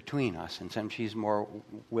between us, and she's more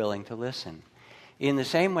willing to listen. In the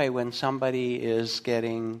same way, when somebody is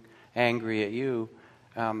getting angry at you,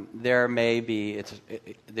 there may be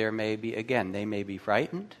again, they may be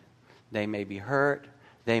frightened, they may be hurt,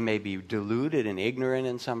 they may be deluded and ignorant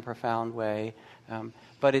in some profound way.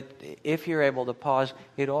 But if you're able to pause,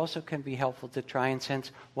 it also can be helpful to try and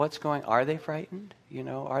sense what's going. Are they frightened?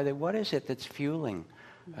 What is it that's fueling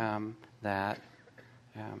that?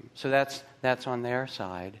 So that's on their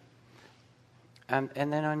side. And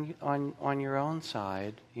then on your own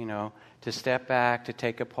side, to step back, to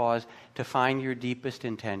take a pause, to find your deepest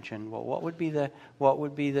intention. Well, what would be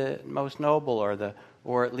the most noble,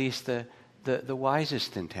 or at least the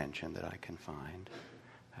wisest intention that I can find?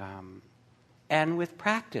 And with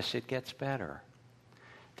practice, it gets better.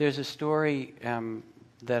 There's a story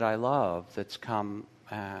that I love that's come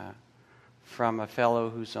from a fellow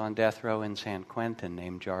who's on death row in San Quentin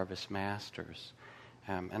named Jarvis Masters.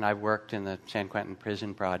 And I've worked in the San Quentin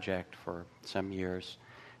Prison Project for some years.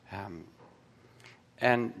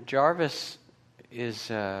 And Jarvis is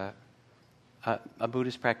a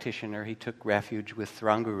Buddhist practitioner. He took refuge with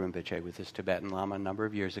Thrangu Rinpoche, with his Tibetan Lama, a number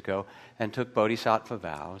of years ago, and took bodhisattva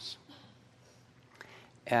vows.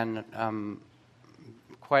 And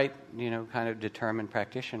quite, kind of determined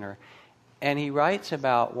practitioner. And he writes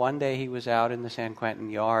about one day he was out in the San Quentin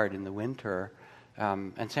yard in the winter.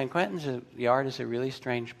 And San Quentin's yard is a really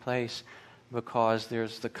strange place because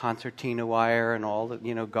there's the concertina wire and all the,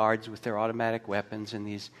 guards with their automatic weapons and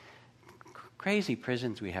these crazy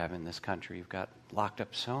prisons we have in this country. You've got locked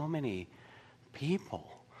up so many people.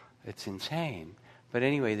 It's insane. But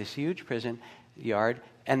anyway, this huge prison yard,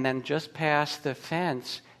 and then just past the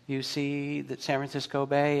fence, you see the San Francisco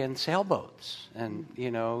Bay and sailboats and,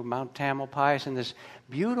 Mount Tamalpais and this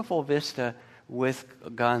beautiful vista with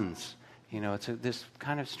guns. It's this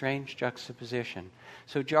kind of strange juxtaposition.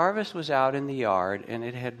 So Jarvis was out in the yard, and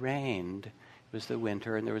it had rained. It was the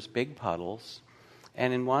winter, and there was big puddles.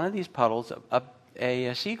 And in one of these puddles,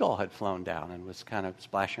 a seagull had flown down and was kind of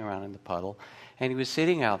splashing around in the puddle. And he was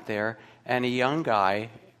sitting out there, and a young guy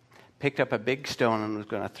picked up a big stone and was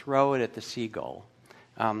going to throw it at the seagull.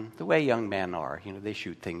 The way young men are, they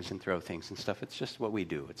shoot things and throw things and stuff. It's just what we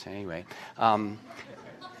do. Anyway.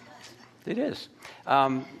 It is.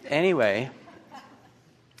 Anyway,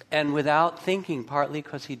 and without thinking, partly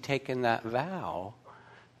because he'd taken that vow,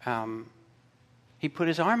 he put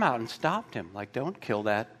his arm out and stopped him, like, don't kill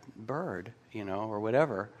that bird, or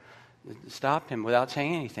whatever. Stopped him without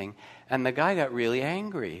saying anything. And the guy got really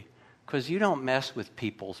angry, because you don't mess with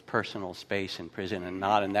people's personal space in prison, and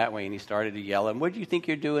not in that way. And he started to yell, and what do you think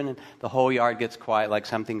you're doing? And the whole yard gets quiet, like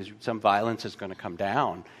some violence is going to come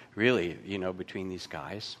down, really, between these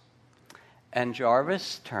guys. And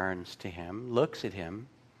Jarvis turns to him, looks at him,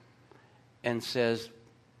 and says,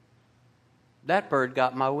 that bird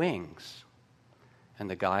got my wings. And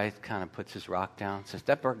the guy kind of puts his rock down and says,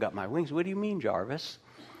 that bird got my wings? What do you mean, Jarvis?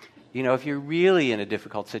 If you're really in a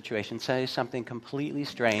difficult situation, say something completely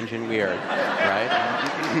strange and weird, right?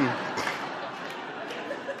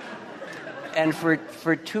 And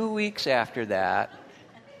for 2 weeks after that,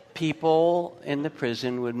 people in the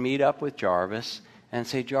prison would meet up with Jarvis and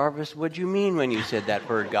say, Jarvis, what'd you mean when you said that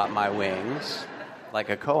bird got my wings? Like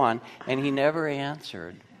a koan. And he never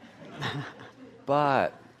answered.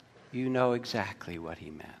 But you know exactly what he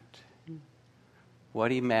meant. What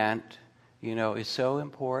he meant, is so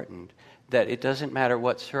important that it doesn't matter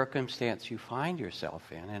what circumstance you find yourself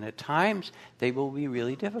in. And at times, they will be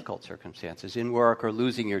really difficult circumstances, in work or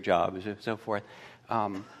losing your job and so forth.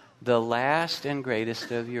 The last and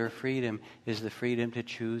greatest of your freedom is the freedom to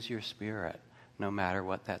choose your spirit, no matter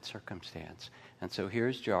what that circumstance. And so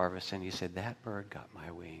here's Jarvis, and he said, that bird got my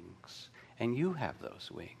wings, and you have those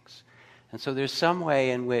wings. And so there's some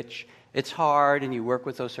way in which it's hard, and you work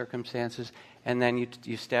with those circumstances, and then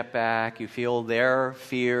you step back, you feel their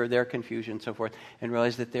fear, their confusion, and so forth, and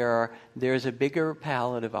realize that there's a bigger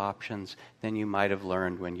palette of options than you might have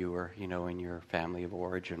learned when you were, in your family of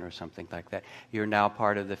origin or something like that. You're now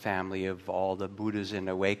part of the family of all the Buddhas and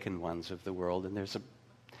awakened ones of the world, and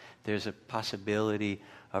there's a possibility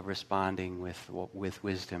of responding with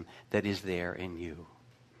wisdom that is there in you.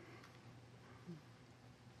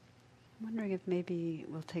 I'm wondering if maybe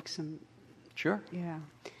we'll take some... Sure.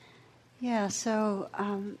 Yeah, so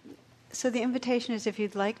the invitation is, if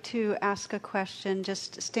you'd like to ask a question,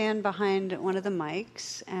 just stand behind one of the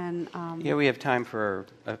mics and... we have time for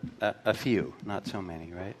a few, not so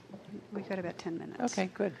many, right? We've got about 10 minutes.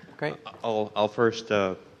 Okay, good, great. I'll first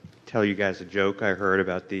tell you guys a joke I heard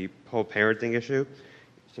about the whole parenting issue.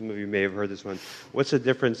 Some of you may have heard this one. What's the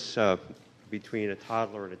difference between a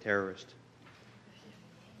toddler and a terrorist?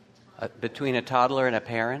 Between a toddler and a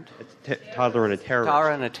parent? Toddler and a terrorist. Toddler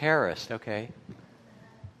and a terrorist, okay.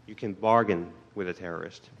 You can bargain with a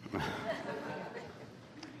terrorist.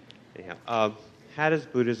 Anyhow, how does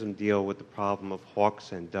Buddhism deal with the problem of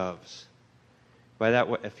hawks and doves? By that,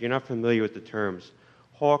 if you're not familiar with the terms,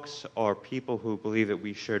 hawks are people who believe that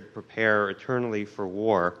we should prepare eternally for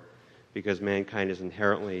war because mankind is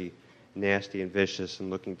inherently nasty and vicious and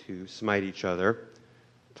looking to smite each other.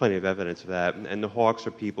 Plenty of evidence of that. And the hawks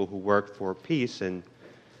are people who work for peace and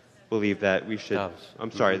believe that we should... Doves.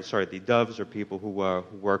 The doves are people who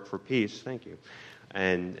work for peace, thank you,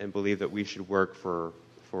 and believe that we should work for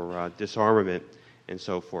disarmament and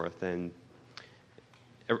so forth. And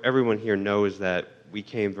everyone here knows that we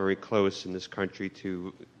came very close in this country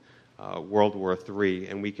to World War III,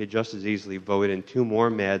 and we could just as easily vote in 2 more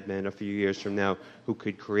madmen a few years from now who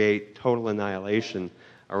could create total annihilation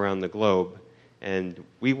around the globe. And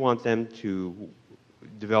we want them to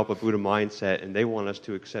develop a Buddha mindset, and they want us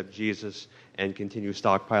to accept Jesus and continue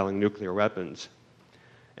stockpiling nuclear weapons.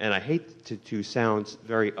 And I hate to sound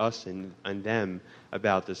very us and them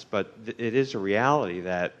about this, but it is a reality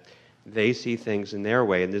that they see things in their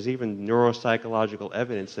way, and there's even neuropsychological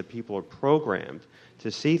evidence that people are programmed to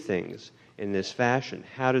see things in this fashion.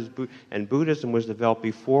 And Buddhism was developed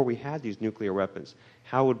before we had these nuclear weapons.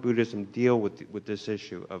 How would Buddhism deal with this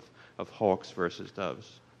issue of hawks versus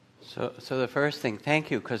doves? So the first thing, thank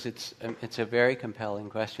you, because it's a very compelling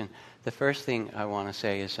question. The first thing I want to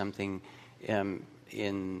say is something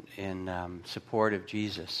in support of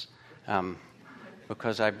Jesus,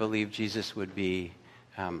 because I believe Jesus would be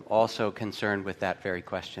also concerned with that very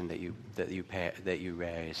question that you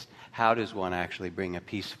raised. How does one actually bring a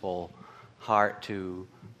peaceful heart to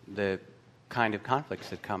the kind of conflicts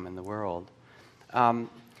that come in the world?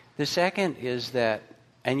 The second is that,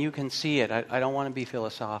 and you can see it, I don't want to be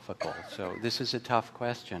philosophical, so this is a tough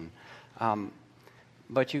question,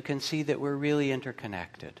 but you can see that we're really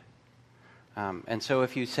interconnected. And so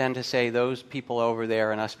if you tend to say those people over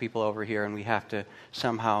there and us people over here, and we have to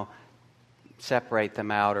somehow separate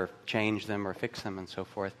them out or change them or fix them and so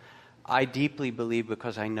forth, I deeply believe,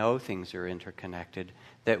 because I know things are interconnected,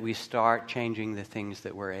 that we start changing the things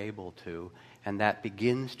that we're able to, and that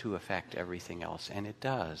begins to affect everything else, and it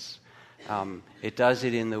does. It does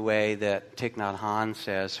it in the way that Thich Nhat Hanh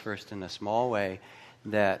says, first in a small way,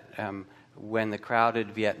 that when the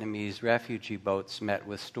crowded Vietnamese refugee boats met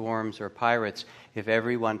with storms or pirates, if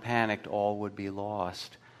everyone panicked, all would be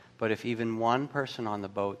lost. But if even one person on the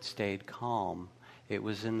boat stayed calm, it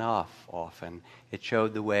was enough often. It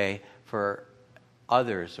showed the way for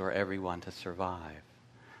others or everyone to survive.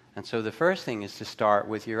 And so the first thing is to start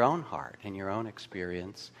with your own heart and your own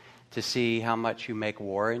experience, to see how much you make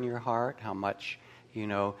war in your heart, how much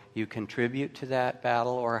you contribute to that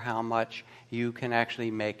battle, or how much you can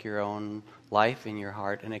actually make your own life in your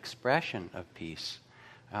heart an expression of peace,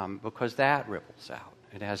 because that ripples out.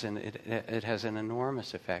 It has an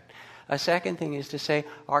enormous effect. A second thing is to say,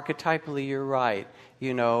 archetypally, you're right.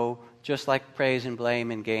 Just like praise and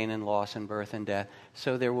blame and gain and loss and birth and death,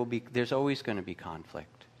 so there's always going to be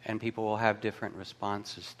conflict, and people will have different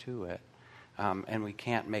responses to it, and we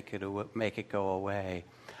can't make it go away.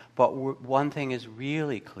 But one thing is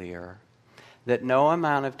really clear, that no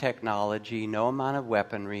amount of technology, no amount of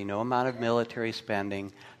weaponry, no amount of military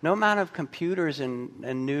spending, no amount of computers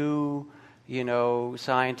and new,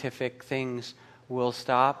 scientific things will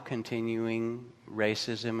stop continuing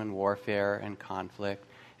racism and warfare and conflict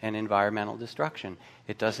and environmental destruction.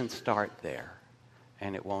 It doesn't start there,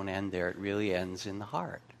 and it won't end there. It really ends in the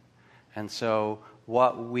heart. And so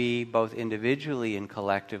what we both individually and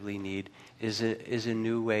collectively need is a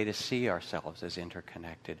new way to see ourselves as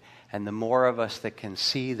interconnected. And the more of us that can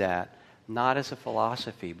see that, not as a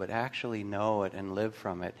philosophy, but actually know it and live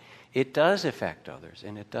from it, it does affect others,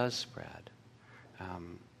 and it does spread.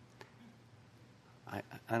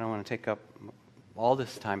 I don't want to take up all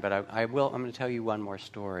this time, but I will. I'm going to tell you one more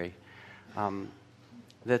story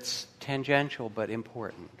that's tangential but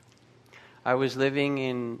important. I was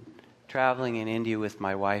traveling in India with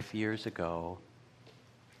my wife years ago,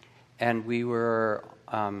 and we were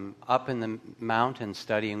up in the mountains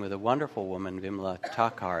studying with a wonderful woman, Vimla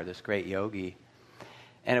Thakkar, this great yogi.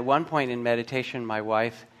 And at one point in meditation, my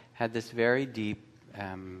wife had this very deep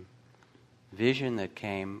vision that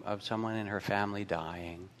came of someone in her family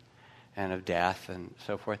dying and of death and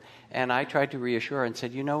so forth. And I tried to reassure her and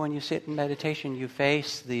said, when you sit in meditation, you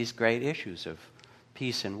face these great issues of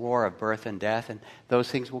peace and war, of birth and death, and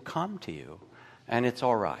those things will come to you, and it's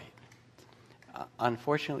all right.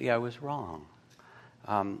 Unfortunately, I was wrong.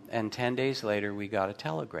 And 10 days later, we got a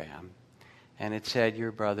telegram, and it said,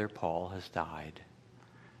 your brother Paul has died.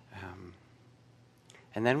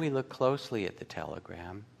 And then we looked closely at the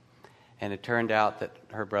telegram, And it turned out that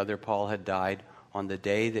her brother Paul had died on the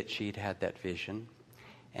day that she'd had that vision,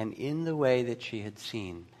 and in the way that she had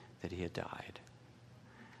seen that he had died.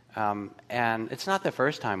 And it's not the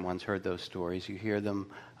first time one's heard those stories. You hear them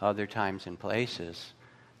other times in places,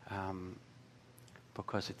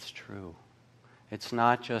 because it's true. It's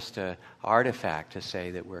not just an artifact to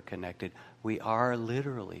say that we're connected. We are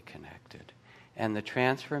literally connected. And the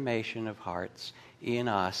transformation of hearts in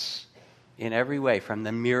us, in every way, from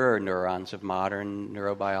the mirror neurons of modern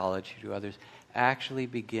neurobiology to others, actually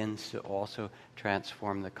begins to also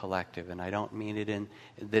transform the collective. And I don't mean it in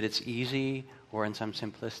that it's easy or in some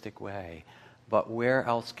simplistic way, but where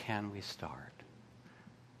else can we start?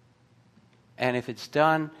 And if it's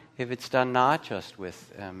done not just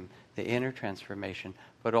with the inner transformation,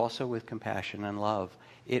 but also with compassion and love,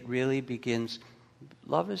 it really begins.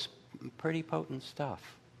 Love is pretty potent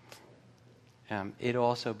stuff. It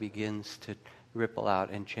also begins to ripple out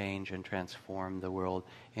and change and transform the world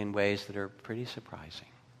in ways that are pretty surprising.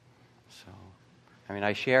 So, I mean,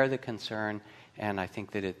 I share the concern, and I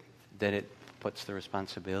think that it puts the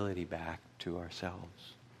responsibility back to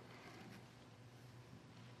ourselves.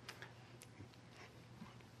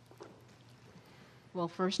 Well,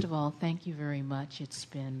 first of all, thank you very much. It's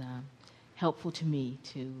been helpful to me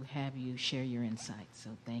to have you share your insights,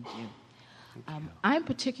 so thank you. I'm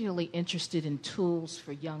particularly interested in tools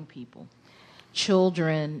for young people,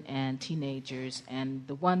 children and teenagers, and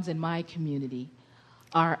the ones in my community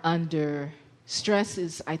are under stress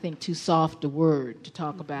is, I think, too soft a word to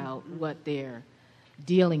talk about what they're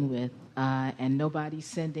dealing with, and nobody's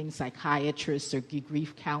sending psychiatrists or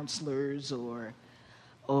grief counselors or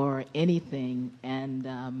anything, and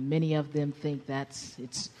many of them think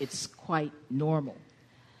it's quite normal.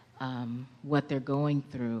 What they're going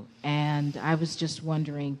through. And I was just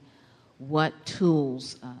wondering what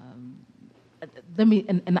tools,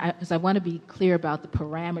 because I want to be clear about the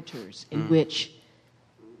parameters in which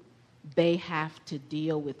they have to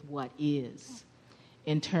deal with what is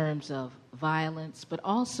in terms of violence, but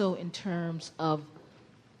also in terms of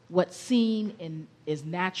what's seen is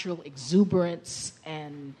natural exuberance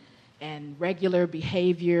and regular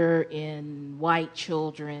behavior in white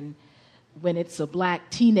children. When it's a black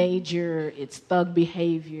teenager, it's thug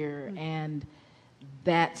behavior, and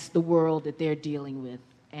that's the world that they're dealing with.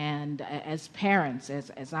 And as parents,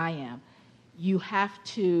 as I am, you have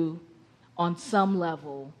to, on some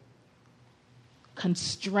level,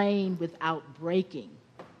 constrain without breaking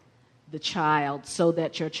the child so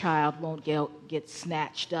that your child won't get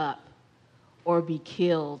snatched up or be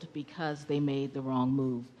killed because they made the wrong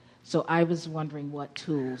move. So I was wondering what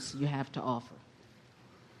tools you have to offer.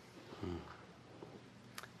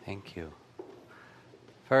 Thank you.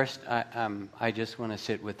 First, I just want to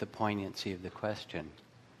sit with the poignancy of the question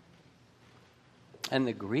and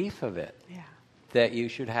the grief of it. Yeah. That you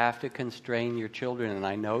should have to constrain your children, and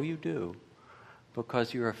I know you do,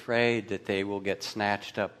 because you're afraid that they will get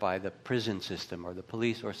snatched up by the prison system or the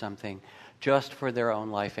police or something just for their own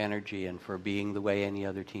life energy and for being the way any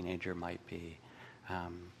other teenager might be,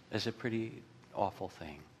 is a pretty awful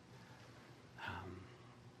thing.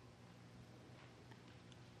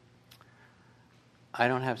 I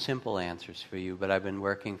don't have simple answers for you, but I've been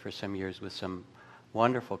working for some years with some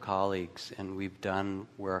wonderful colleagues, and we've done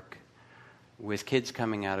work with kids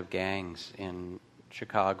coming out of gangs in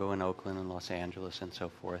Chicago and Oakland and Los Angeles and so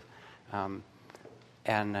forth.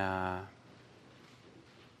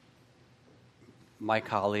 My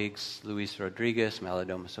colleagues, Luis Rodriguez,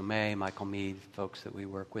 Malidoma Somé, Michael Mead, folks that we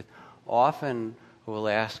work with, often will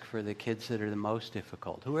ask for the kids that are the most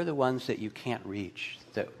difficult. Who are the ones that you can't reach,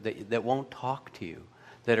 that won't talk to you,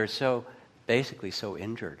 that are so basically so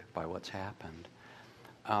injured by what's happened?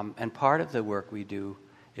 And part of the work we do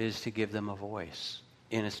is to give them a voice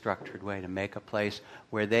in a structured way, to make a place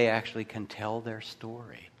where they actually can tell their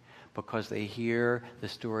story, because they hear the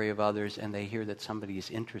story of others and they hear that somebody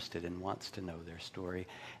is interested and wants to know their story.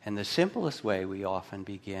 And the simplest way we often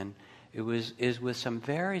begin is with some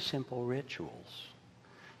very simple rituals.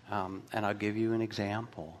 And I'll give you an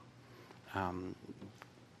example.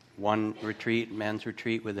 One retreat, men's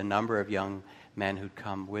retreat, with a number of young men who'd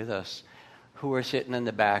come with us, who were sitting in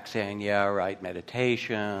the back saying, yeah, right,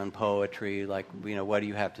 meditation, poetry, like, what do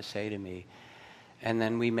you have to say to me? And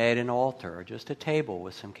then we made an altar, or just a table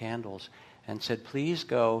with some candles, and said, please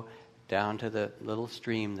go down to the little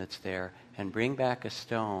stream that's there and bring back a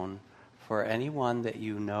stone for anyone that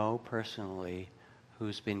you know personally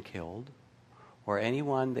who's been killed, or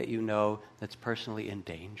anyone that you know that's personally in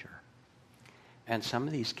danger. And some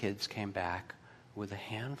of these kids came back with a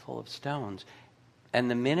handful of stones. And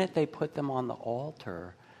the minute they put them on the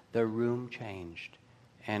altar, the room changed.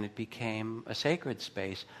 and it became a sacred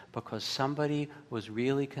space because somebody was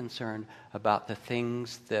really concerned about the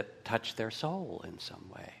things that touch their soul in some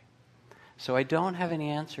way. So I don't have any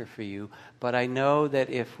answer for you, but I know that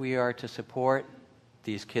if we are to support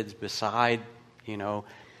these kids beside,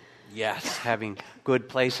 yes, having good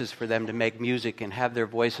places for them to make music and have their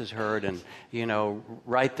voices heard and,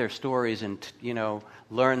 write their stories and,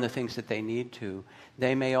 learn the things that they need to,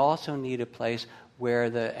 they may also need a place where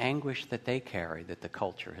the anguish that they carry, that the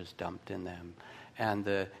culture has dumped in them, and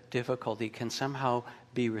the difficulty can somehow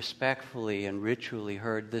be respectfully and ritually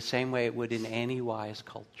heard the same way it would in any wise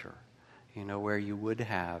culture. Where you would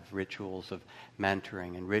have rituals of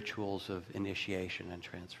mentoring and rituals of initiation and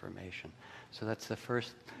transformation. So that's the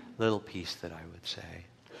first little piece that I would say.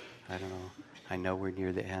 I don't know. I know we're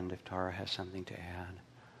near the end if Tara has something to add.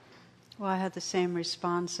 Well, I had the same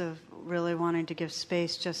response of really wanting to give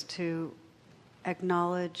space just to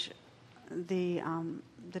acknowledge the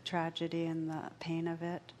tragedy and the pain of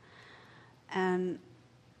it. And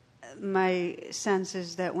my sense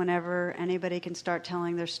is that whenever anybody can start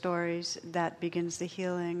telling their stories, that begins the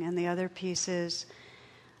healing. And the other piece is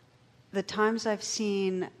the times I've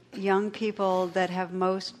seen young people that have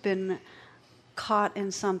most been caught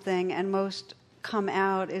in something and most come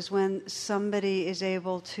out is when somebody is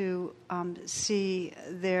able to see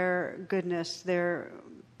their goodness, their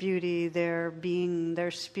beauty, their being,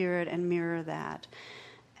 their spirit, and mirror that.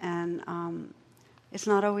 And it's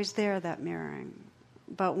not always there, that mirroring.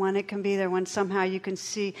 But when it can be there, when somehow you can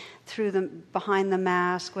see through behind the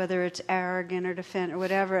mask, whether it's arrogant or defend or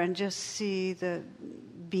whatever, and just see the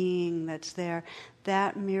being that's there,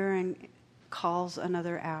 that mirroring calls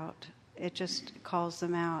another out. It just calls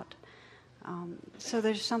them out. So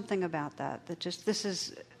there's something about that just, this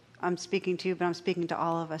is, I'm speaking to you, but I'm speaking to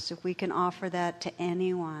all of us. If we can offer that to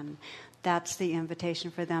anyone, that's the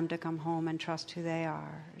invitation for them to come home and trust who they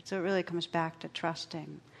are. So it really comes back to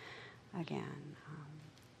trusting again.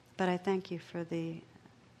 But I thank you for the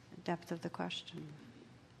depth of the question.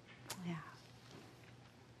 Yeah.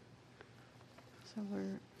 So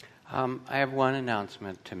I have one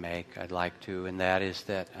announcement to make, I'd like to, and that is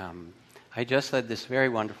that I just led this very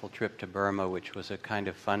wonderful trip to Burma, which was a kind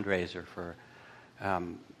of fundraiser for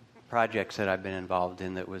projects that I've been involved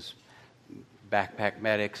in that was backpack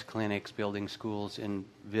medics, clinics, building schools in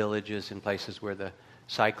villages, in places where the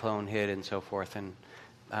cyclone hit and so forth. And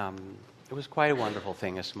it was quite a wonderful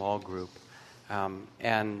thing, a small group.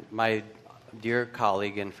 And my dear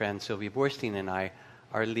colleague and friend Sylvia Borstein and I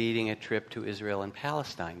are leading a trip to Israel and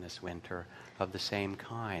Palestine this winter of the same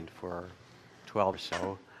kind for 12 or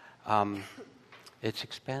so. It's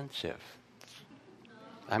expensive.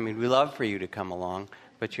 I mean, we love for you to come along,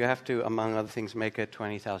 but you have to, among other things, make a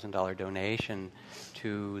 $20,000 donation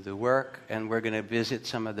to the work, and we're going to visit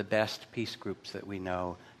some of the best peace groups that we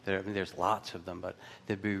know. There's lots of them, but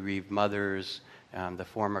the Bereaved Mothers, the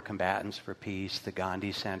Former Combatants for Peace, the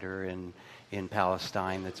Gandhi Center in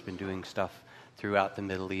Palestine that's been doing stuff throughout the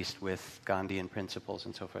Middle East with Gandhian principles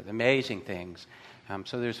and so forth. Amazing things.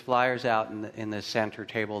 So there's flyers out in the center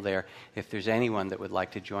table there if there's anyone that would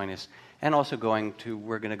like to join us. And also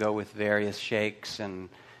we're going to go with various sheikhs and,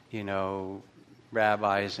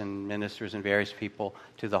 rabbis and ministers and various people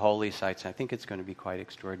to the holy sites. I think it's going to be quite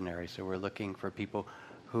extraordinary. So we're looking for people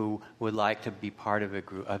who would like to be part of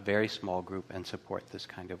a very small group and support this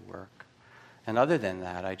kind of work. And other than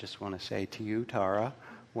that, I just want to say to you, Tara,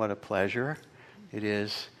 what a pleasure it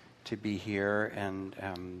is to be here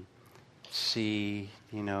and see,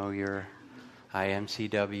 your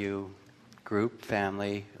IMCW group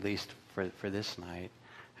family, at least for this night.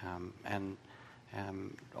 And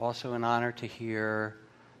also an honor to hear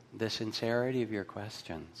the sincerity of your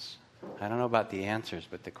questions. I don't know about the answers,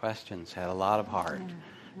 but the questions had a lot of heart,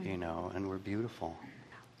 and were beautiful.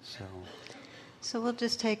 So we'll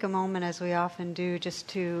just take a moment, as we often do, just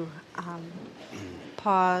to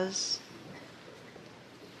pause.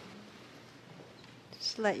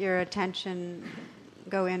 Just let your attention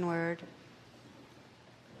go inward.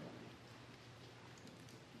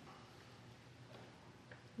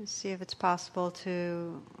 And see if it's possible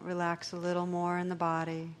to relax a little more in the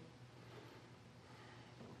body.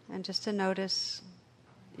 And just to notice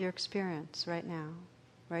your experience right now,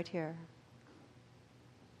 right here.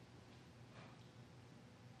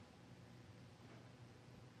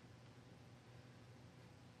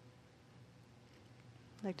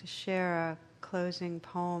 I'd like to share a closing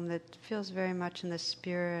poem that feels very much in the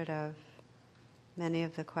spirit of many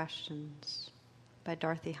of the questions, by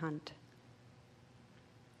Dorothy Hunt.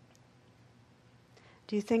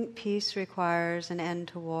 Do you think peace requires an end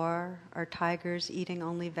to war? Are tigers eating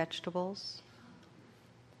only vegetables?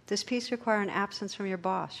 Does peace require an absence from your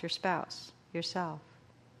boss, your spouse, yourself?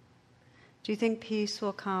 Do you think peace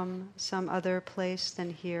will come some other place than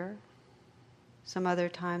here, some other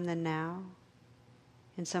time than now,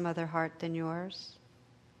 in some other heart than yours?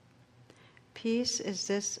 Peace is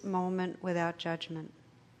this moment without judgment.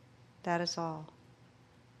 That is all.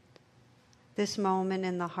 This moment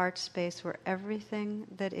in the heart space where everything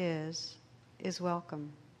that is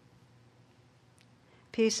welcome.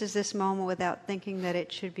 Peace is this moment without thinking that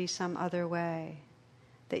it should be some other way,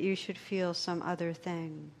 that you should feel some other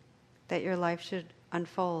thing, that your life should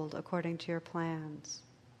unfold according to your plans.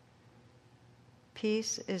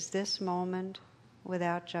 Peace is this moment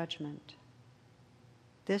without judgment.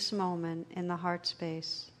 This moment in the heart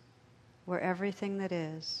space where everything that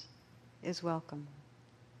is welcome.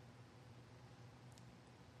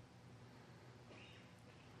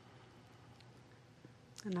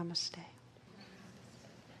 Namaste.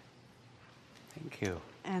 Thank you.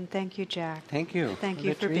 And thank you, Jack. Thank you. Thank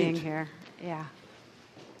you for being here. Yeah.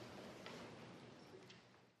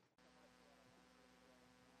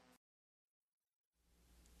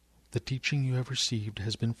 The teaching you have received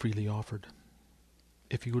has been freely offered.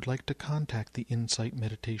 If you would like to contact the Insight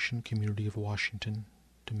Meditation Community of Washington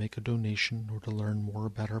to make a donation or to learn more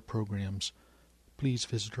about our programs, please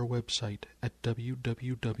visit our website at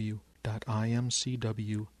www.imcw.org.